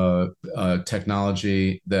of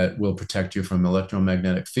technology that will protect you from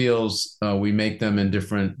electromagnetic fields. We make them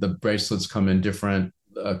the bracelets come in different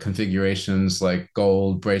configurations, like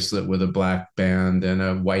gold bracelet with a black band and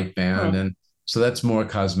a white band. Oh, And so that's more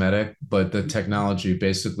cosmetic, but the technology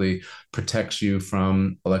basically protects you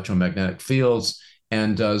from electromagnetic fields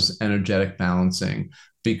and does energetic balancing.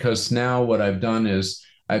 Because now what I've done is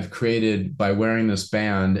I've created, by wearing this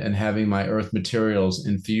band and having my earth materials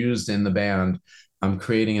infused in the band, I'm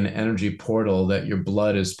creating an energy portal that your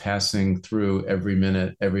blood is passing through every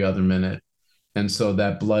minute, every other minute. And so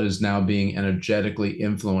that blood is now being energetically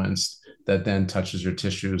influenced, that then touches your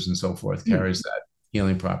tissues and so forth, hmm. carries that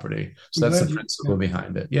healing property. I'm So that's the glad you. Yeah, principle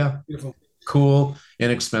behind it. Yeah. beautiful. Cool,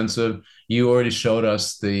 inexpensive. You already showed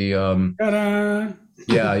us the Ta-da!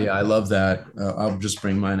 yeah, I love that. I'll just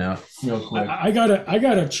bring mine out real quick. I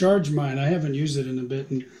gotta charge mine. I haven't used it in a bit,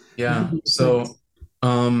 and Yeah. So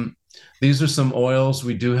these are some oils.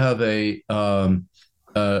 We do have a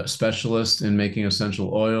specialist in making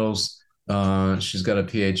essential oils. She's got a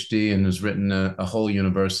PhD and has written a whole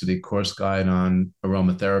university course guide on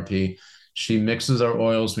aromatherapy. She mixes our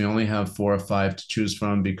oils. We only have 4 or 5 to choose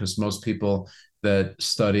from because most people that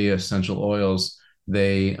study essential oils,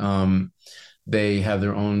 they have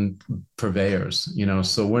their own purveyors,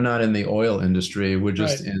 so we're not in the oil industry, we're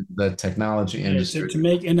just Right. in the technology Yeah, industry. to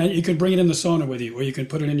make, and then you can bring it in the sauna with you, or you can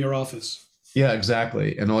put it in your office. Yeah,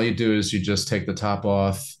 exactly. And all you do is you just take the top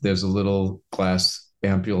off. There's a little glass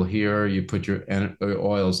ampule here. You put your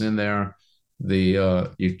oils in there.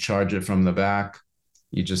 You charge it from the back.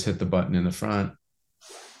 You just hit the button in the front.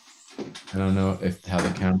 I don't know if how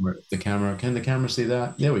can the camera see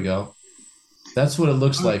that? There we go. That's what it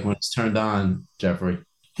looks Uh, like when it's turned on, Jeffrey.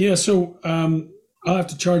 yeah, so I'll have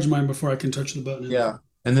to charge mine before I can touch the button in the Yeah. front.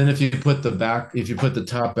 And then if you put the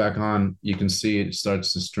top back on, you can see it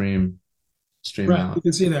starts to stream Right, you out.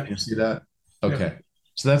 can see Can that. you see that? Yeah. Okay.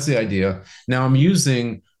 So that's the idea. Now I'm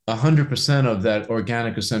using 100% of that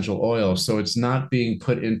organic essential oil. So it's not being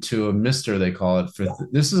put into a mister, they call it.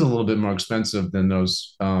 This is a little bit more expensive than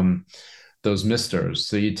those misters.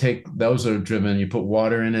 So you take those are driven, you put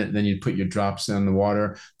water in it, then you put your drops in the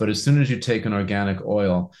water. But as soon as you take an organic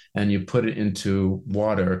oil and you put it into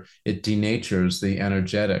water, it denatures the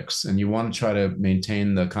energetics. And you want to try to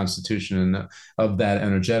maintain the constitution of that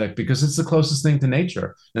energetic because it's the closest thing to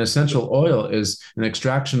nature. An essential oil is an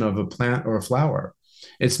extraction of a plant or a flower.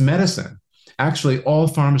 It's medicine. Actually, all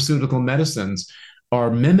pharmaceutical medicines are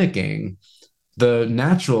mimicking the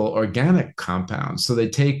natural organic compounds. So they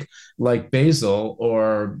take like basil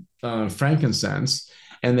or frankincense,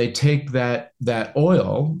 and they take that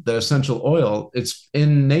oil, that essential oil. It's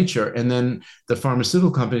in nature, and then the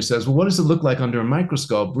pharmaceutical company says, "Well, what does it look like under a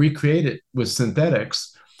microscope?" Recreate it with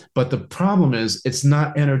synthetics, but the problem is it's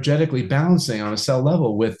not energetically balancing on a cell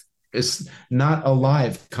level. It's not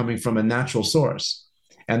alive coming from a natural source,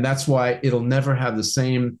 and that's why it'll never have the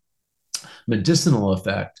same medicinal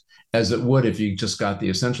effect as it would if you just got the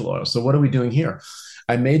essential oil. So what are we doing here?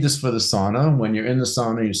 I made this for the sauna. When you're in the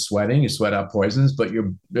sauna, you're sweating, you sweat out poisons, but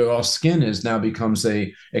your skin is now becomes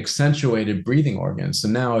a accentuated breathing organ. So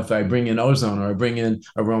now if I bring in ozone or I bring in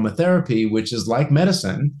aromatherapy, which is like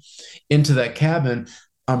medicine, into that cabin,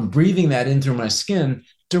 I'm breathing that into my skin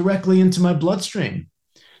directly into my bloodstream.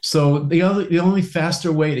 So the only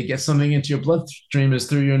faster way to get something into your bloodstream is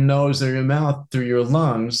through your nose or your mouth, through your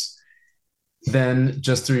lungs, than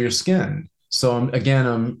just through your skin. So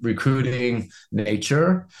I'm recruiting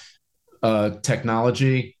nature,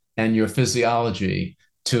 technology, and your physiology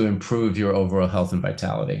to improve your overall health and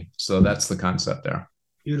vitality. So that's the concept there.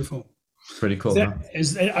 Beautiful. Pretty Is cool, that huh?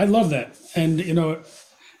 is I love that. And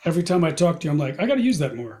every time I talk to you, I'm like, I got to use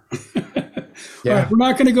that more. All right, Yeah. we're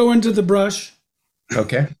not going to go into the brush.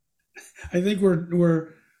 Okay. I think we're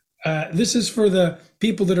this is for the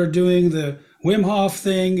people that are doing the Wim Hof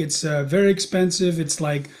thing. It's very expensive. It's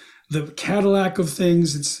like the Cadillac of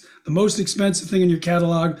things. It's the most expensive thing in your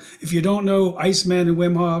catalog. If you don't know Iceman and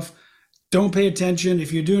Wim Hof, don't pay attention.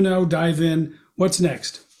 If you do know, dive in. What's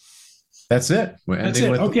next? That's it. We're That's ending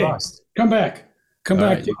it. with the Okay, frost. come back. Come All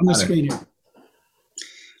back right. You on the got it. screen here.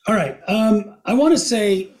 All right. I want to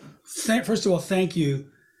say, first of all, thank you.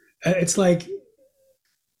 It's like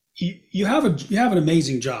you have an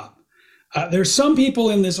amazing job. There's some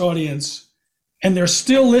people in this audience, and they're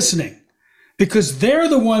still listening because they're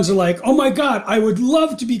the ones who are like, oh my God, I would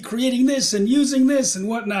love to be creating this and using this and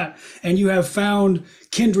whatnot. And you have found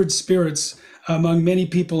kindred spirits among many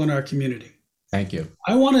people in our community. Thank you.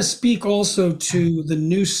 I want to speak also to the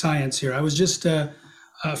new science here. I was just a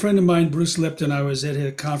friend of mine, Bruce Lipton. I was at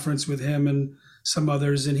a conference with him and some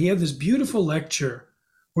others, and he had this beautiful lecture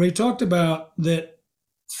where he talked about that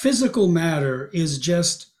physical matter is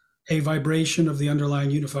just a vibration of the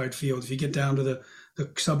underlying unified field. If you get down to the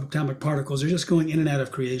subatomic particles, they're just going in and out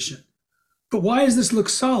of creation. But why does this look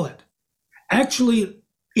solid? Actually,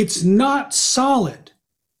 it's not solid.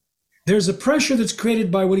 There's a pressure that's created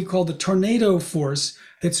by what he called the tornado force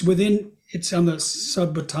that's within, it's on the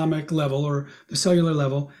subatomic level or the cellular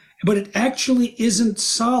level, but it actually isn't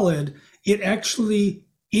solid. It actually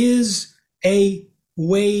is a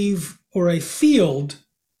wave or a field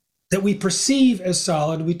that we perceive as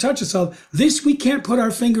solid. We touch as solid. This, we can't put our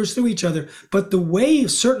fingers through each other, but the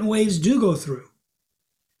waves, certain waves do go through.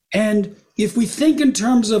 And if we think in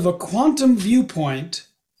terms of a quantum viewpoint,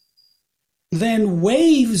 then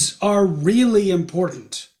waves are really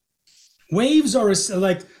important. Waves are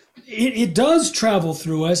like, it does travel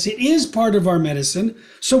through us. It is part of our medicine.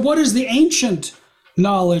 So what does the ancient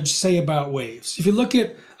knowledge say about waves? If you look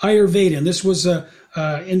at Ayurveda. And this was a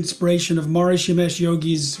inspiration of Maharishi Mahesh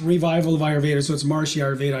Yogi's revival of Ayurveda. So it's Maharishi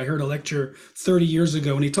Ayurveda. I heard a lecture 30 years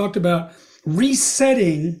ago, and he talked about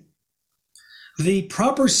resetting the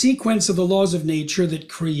proper sequence of the laws of nature that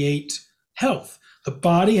create health. The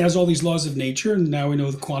body has all these laws of nature, and now we know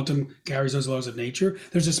the quantum carries those laws of nature.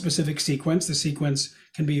 There's a specific sequence. The sequence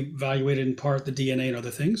can be evaluated in part, the DNA and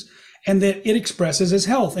other things, and that it expresses as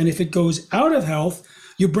health. And if it goes out of health,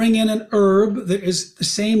 you bring in an herb that is the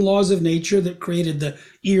same laws of nature that created the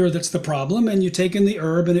ear that's the problem, and you take in the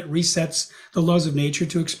herb and it resets the laws of nature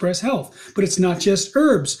to express health. But it's not just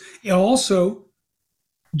herbs, it also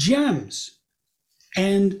gems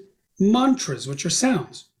and mantras, which are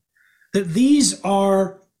sounds. That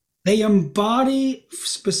they embody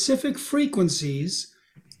specific frequencies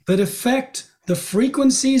that affect the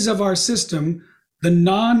frequencies of our system, the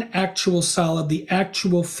non-actual solid, the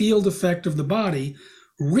actual field effect of the body,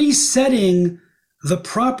 resetting the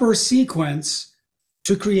proper sequence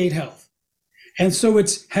to create health. And so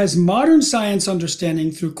it has modern science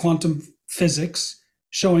understanding through quantum physics,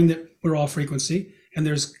 showing that we're all frequency, and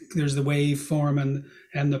there's the wave form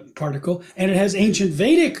and the particle, and it has ancient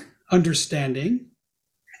Vedic understanding.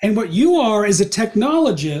 And what you are is a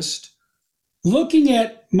technologist looking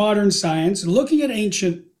at modern science, looking at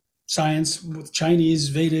ancient science with Chinese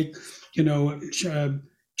Vedic,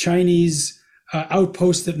 Chinese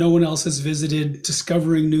outposts that no one else has visited,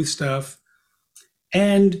 discovering new stuff.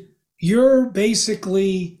 And you're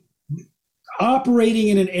basically operating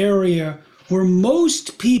in an area where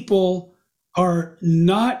most people are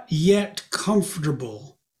not yet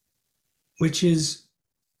comfortable, which is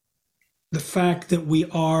the fact that we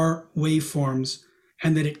are waveforms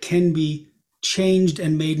and that it can be changed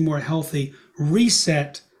and made more healthy,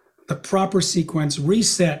 reset the proper sequence,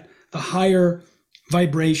 reset the higher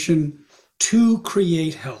vibration to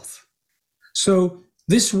create health. So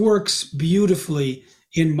this works beautifully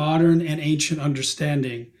in modern and ancient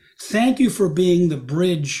understanding. Thank you for being the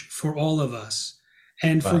bridge for all of us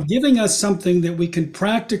and for giving us something that we can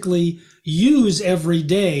practically use every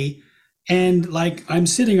day. And like I'm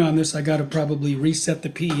sitting on this, I got to probably reset the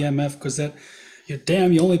PEMF because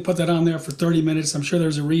you only put that on there for 30 minutes. I'm sure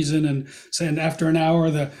there's a reason. And after an hour,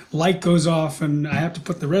 the light goes off and I have to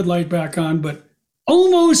put the red light back on. But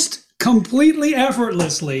almost completely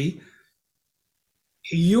effortlessly,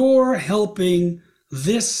 you're helping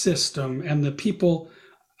this system and the people.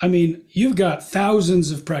 I mean, you've got thousands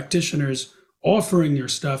of practitioners offering your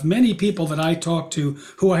stuff. Many people that I talk to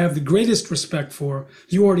who I have the greatest respect for,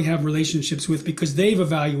 you already have relationships with because they've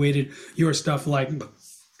evaluated your stuff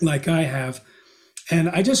like I have. And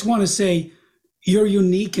I just want to say, you're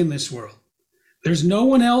unique in this world. There's no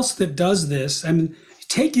one else that does this. I mean,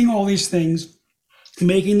 taking all these things,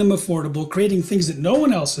 making them affordable, creating things that no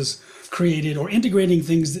one else has created, or integrating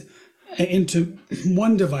things into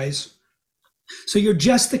one device. So you're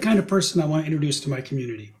just the kind of person I want to introduce to my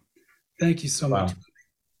community. Thank you so much.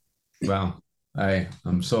 Wow.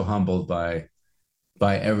 I'm so humbled by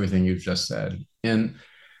everything you've just said. And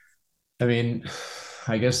I mean,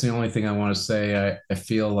 I guess the only thing I want to say, I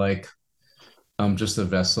feel like I'm just a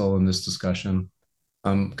vessel in this discussion.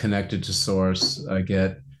 I'm connected to source. I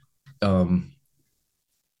get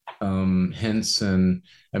hints, and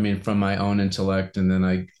I mean, from my own intellect, and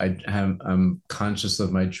then I'm conscious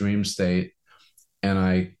of my dream state, and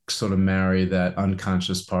I sort of marry that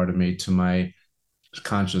unconscious part of me to my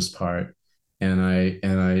conscious part, and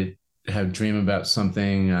I have dream about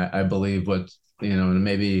something. I believe and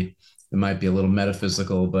maybe it might be a little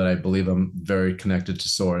metaphysical, but I believe I'm very connected to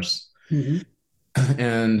source. Mm-hmm.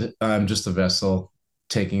 And I'm just a vessel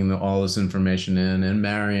taking all this information in and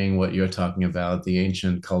marrying what you're talking about, the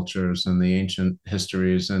ancient cultures and the ancient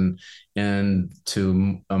histories, and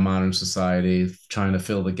to a modern society, trying to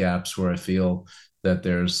fill the gaps where I feel that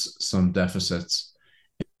there's some deficits,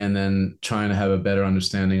 and then trying to have a better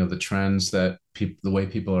understanding of the trends that the way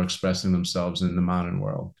people are expressing themselves in the modern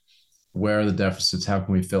world. Where are the deficits? How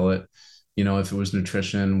can we fill it? If it was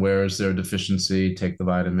nutrition, where is there a deficiency? Take the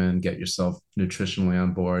vitamin, get yourself nutritionally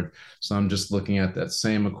on board. So I'm just looking at that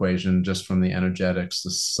same equation just from the energetics, the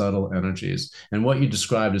subtle energies. And what you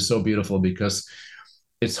described is so beautiful because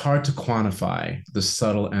it's hard to quantify the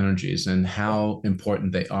subtle energies and how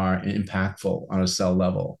important they are and impactful on a cell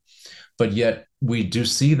level. But yet we do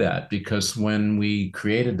see that because when we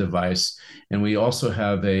create a device, and we also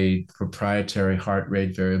have a proprietary heart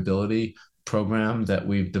rate variability program that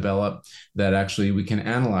we've developed, that actually we can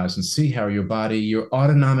analyze and see how your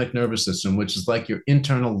autonomic nervous system, which is like your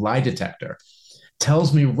internal lie detector,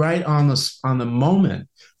 tells me right on the moment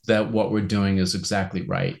that what we're doing is exactly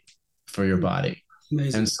right for your body. And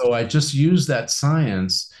Amazing. so I just use that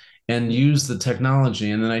science and use the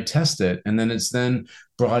technology, and then I test it, and then it's then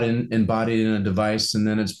brought in, embodied in a device, and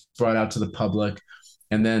then it's brought out to the public.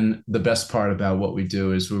 And then the best part about what we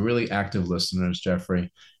do is we're really active listeners,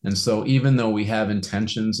 Jeffrey. And so even though we have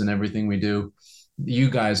intentions in everything we do, you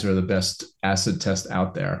guys are the best acid test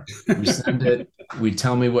out there. We send it, we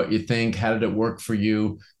tell me what you think. How did it work for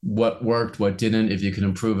you? What worked? What didn't? If you can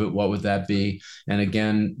improve it, what would that be? And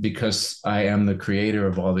again, because I am the creator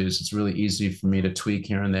of all these, it's really easy for me to tweak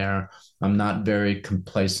here and there. I'm not very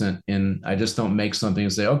complacent in, I just don't make something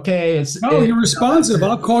and say, okay, it's No, it. you're That's responsive. it.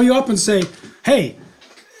 I'll call you up and say, hey,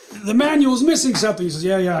 the manual's missing something. He says,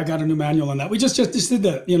 yeah, I got a new manual on that. We just did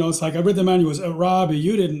that. It's like I read the manual. Robbie,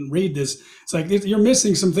 you didn't read this. It's like you're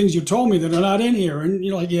missing some things you told me that are not in here. And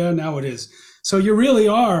you're like, yeah, now it is. So you really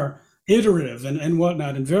are iterative and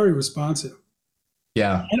whatnot and very responsive.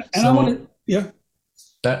 Yeah. And I want So to, yeah.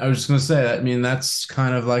 that I was just gonna say, I mean, that's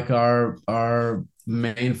kind of like our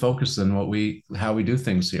main focus in how we do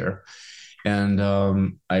things here. And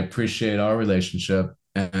I appreciate our relationship.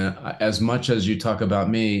 And as much as you talk about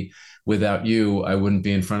me, without you, I wouldn't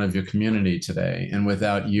be in front of your community today. And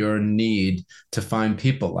without your need to find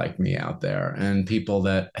people like me out there and people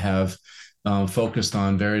that have focused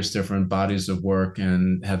on various different bodies of work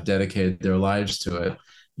and have dedicated their lives to it,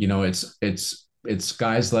 it's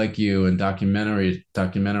guys like you and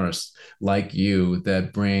documentarists like you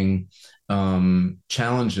that bring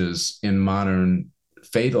challenges in modern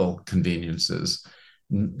fatal conveniences,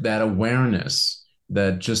 that awareness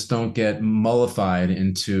that just don't get mollified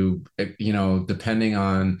into, depending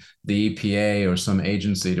on the EPA or some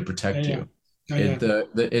agency to Yeah, protect yeah. you. Oh, yeah.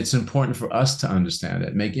 It's important for us to understand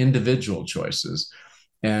it, make individual choices.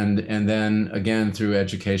 And then again, through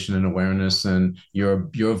education and awareness and your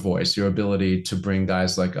voice, your ability to bring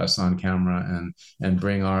guys like us on camera and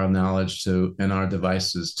bring our knowledge to and our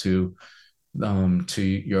devices to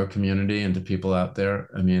your community and to people out there.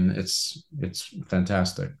 I mean, it's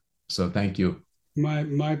fantastic. So thank you.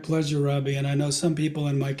 My pleasure, Robbie. And I know some people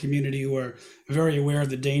in my community who are very aware of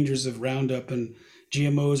the dangers of Roundup and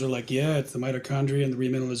GMOs are like, yeah, it's the mitochondria and the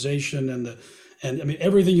remineralization and I mean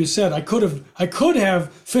everything you said. I could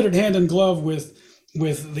have fitted hand in glove with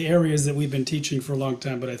the areas that we've been teaching for a long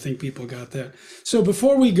time, but I think people got that. So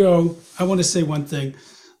before we go, I want to say one thing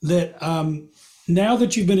that now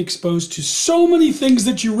that you've been exposed to so many things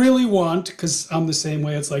that you really want, because I'm the same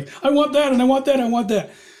way. It's like I want that and I want that, I want that.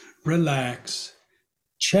 Relax,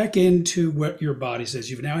 check into what your body says.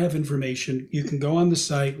 You now have information. You can go on the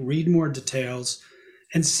site, read more details,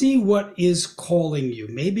 and see what is calling you.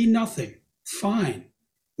 Maybe nothing. Fine.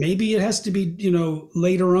 Maybe it has to be,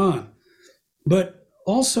 later on. But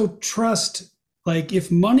also trust, like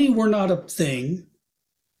if money were not a thing,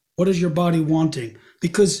 what is your body wanting?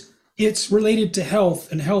 Because it's related to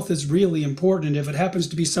health, and health is really important. If it happens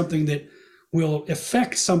to be something that will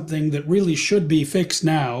affect something that really should be fixed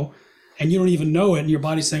now, and you don't even know it, and your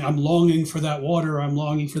body's saying, I'm longing for that water, I'm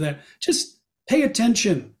longing for that. Just pay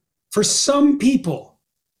attention. For some people,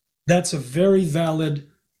 that's a very valid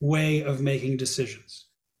way of making decisions.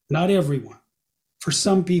 Not everyone, for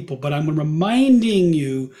some people, but I'm reminding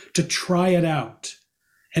you to try it out.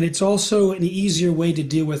 And it's also an easier way to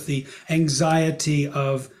deal with the anxiety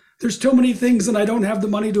of, there's too many things and I don't have the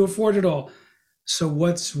money to afford it all. So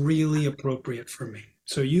what's really appropriate for me?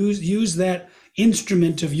 So use that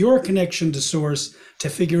instrument of your connection to source to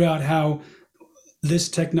figure out how this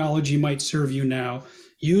technology might serve you now.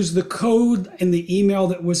 Use the code in the email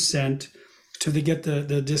that was sent to get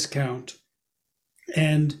the discount.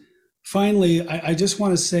 And finally, I just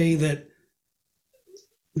want to say that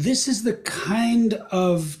this is the kind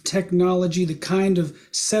of technology, the kind of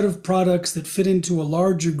set of products that fit into a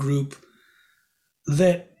larger group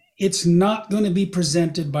that it's not going to be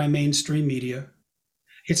presented by mainstream media.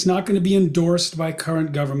 It's not going to be endorsed by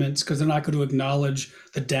current governments because they're not going to acknowledge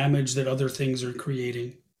the damage that other things are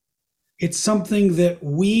creating. It's something that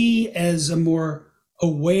we, as a more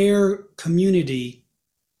aware community,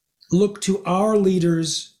 look to our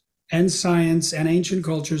leaders and science and ancient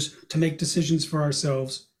cultures to make decisions for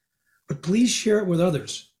ourselves. But please share it with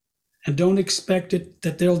others. And don't expect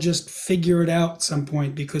that they'll just figure it out at some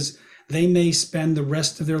point, because they may spend the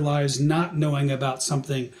rest of their lives not knowing about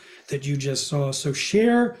something that you just saw. So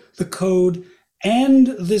share the code and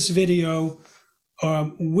this video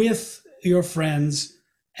with your friends.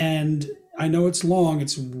 And I know it's long,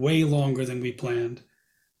 it's way longer than we planned,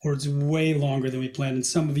 or it's way longer than we planned. And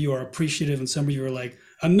some of you are appreciative and some of you are like,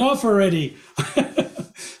 enough already.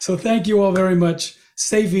 So thank you all very much.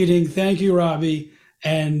 Safe eating. Thank you, Robbie.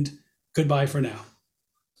 And goodbye for now.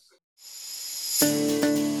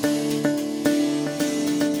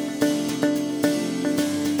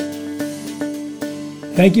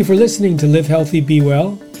 Thank you for listening to Live Healthy, Be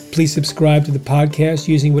Well. Please subscribe to the podcast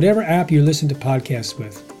using whatever app you listen to podcasts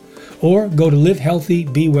with, or go to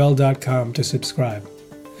livehealthybewell.com to subscribe.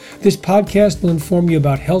 This podcast will inform you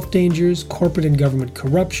about health dangers, corporate and government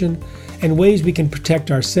corruption, and ways we can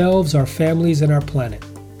protect ourselves, our families, and our planet.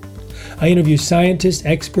 I interview scientists,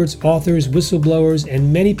 experts, authors, whistleblowers,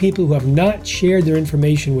 and many people who have not shared their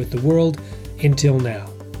information with the world until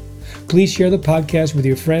now. Please share the podcast with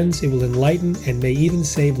your friends. It will enlighten and may even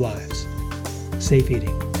save lives. Safe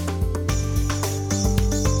eating.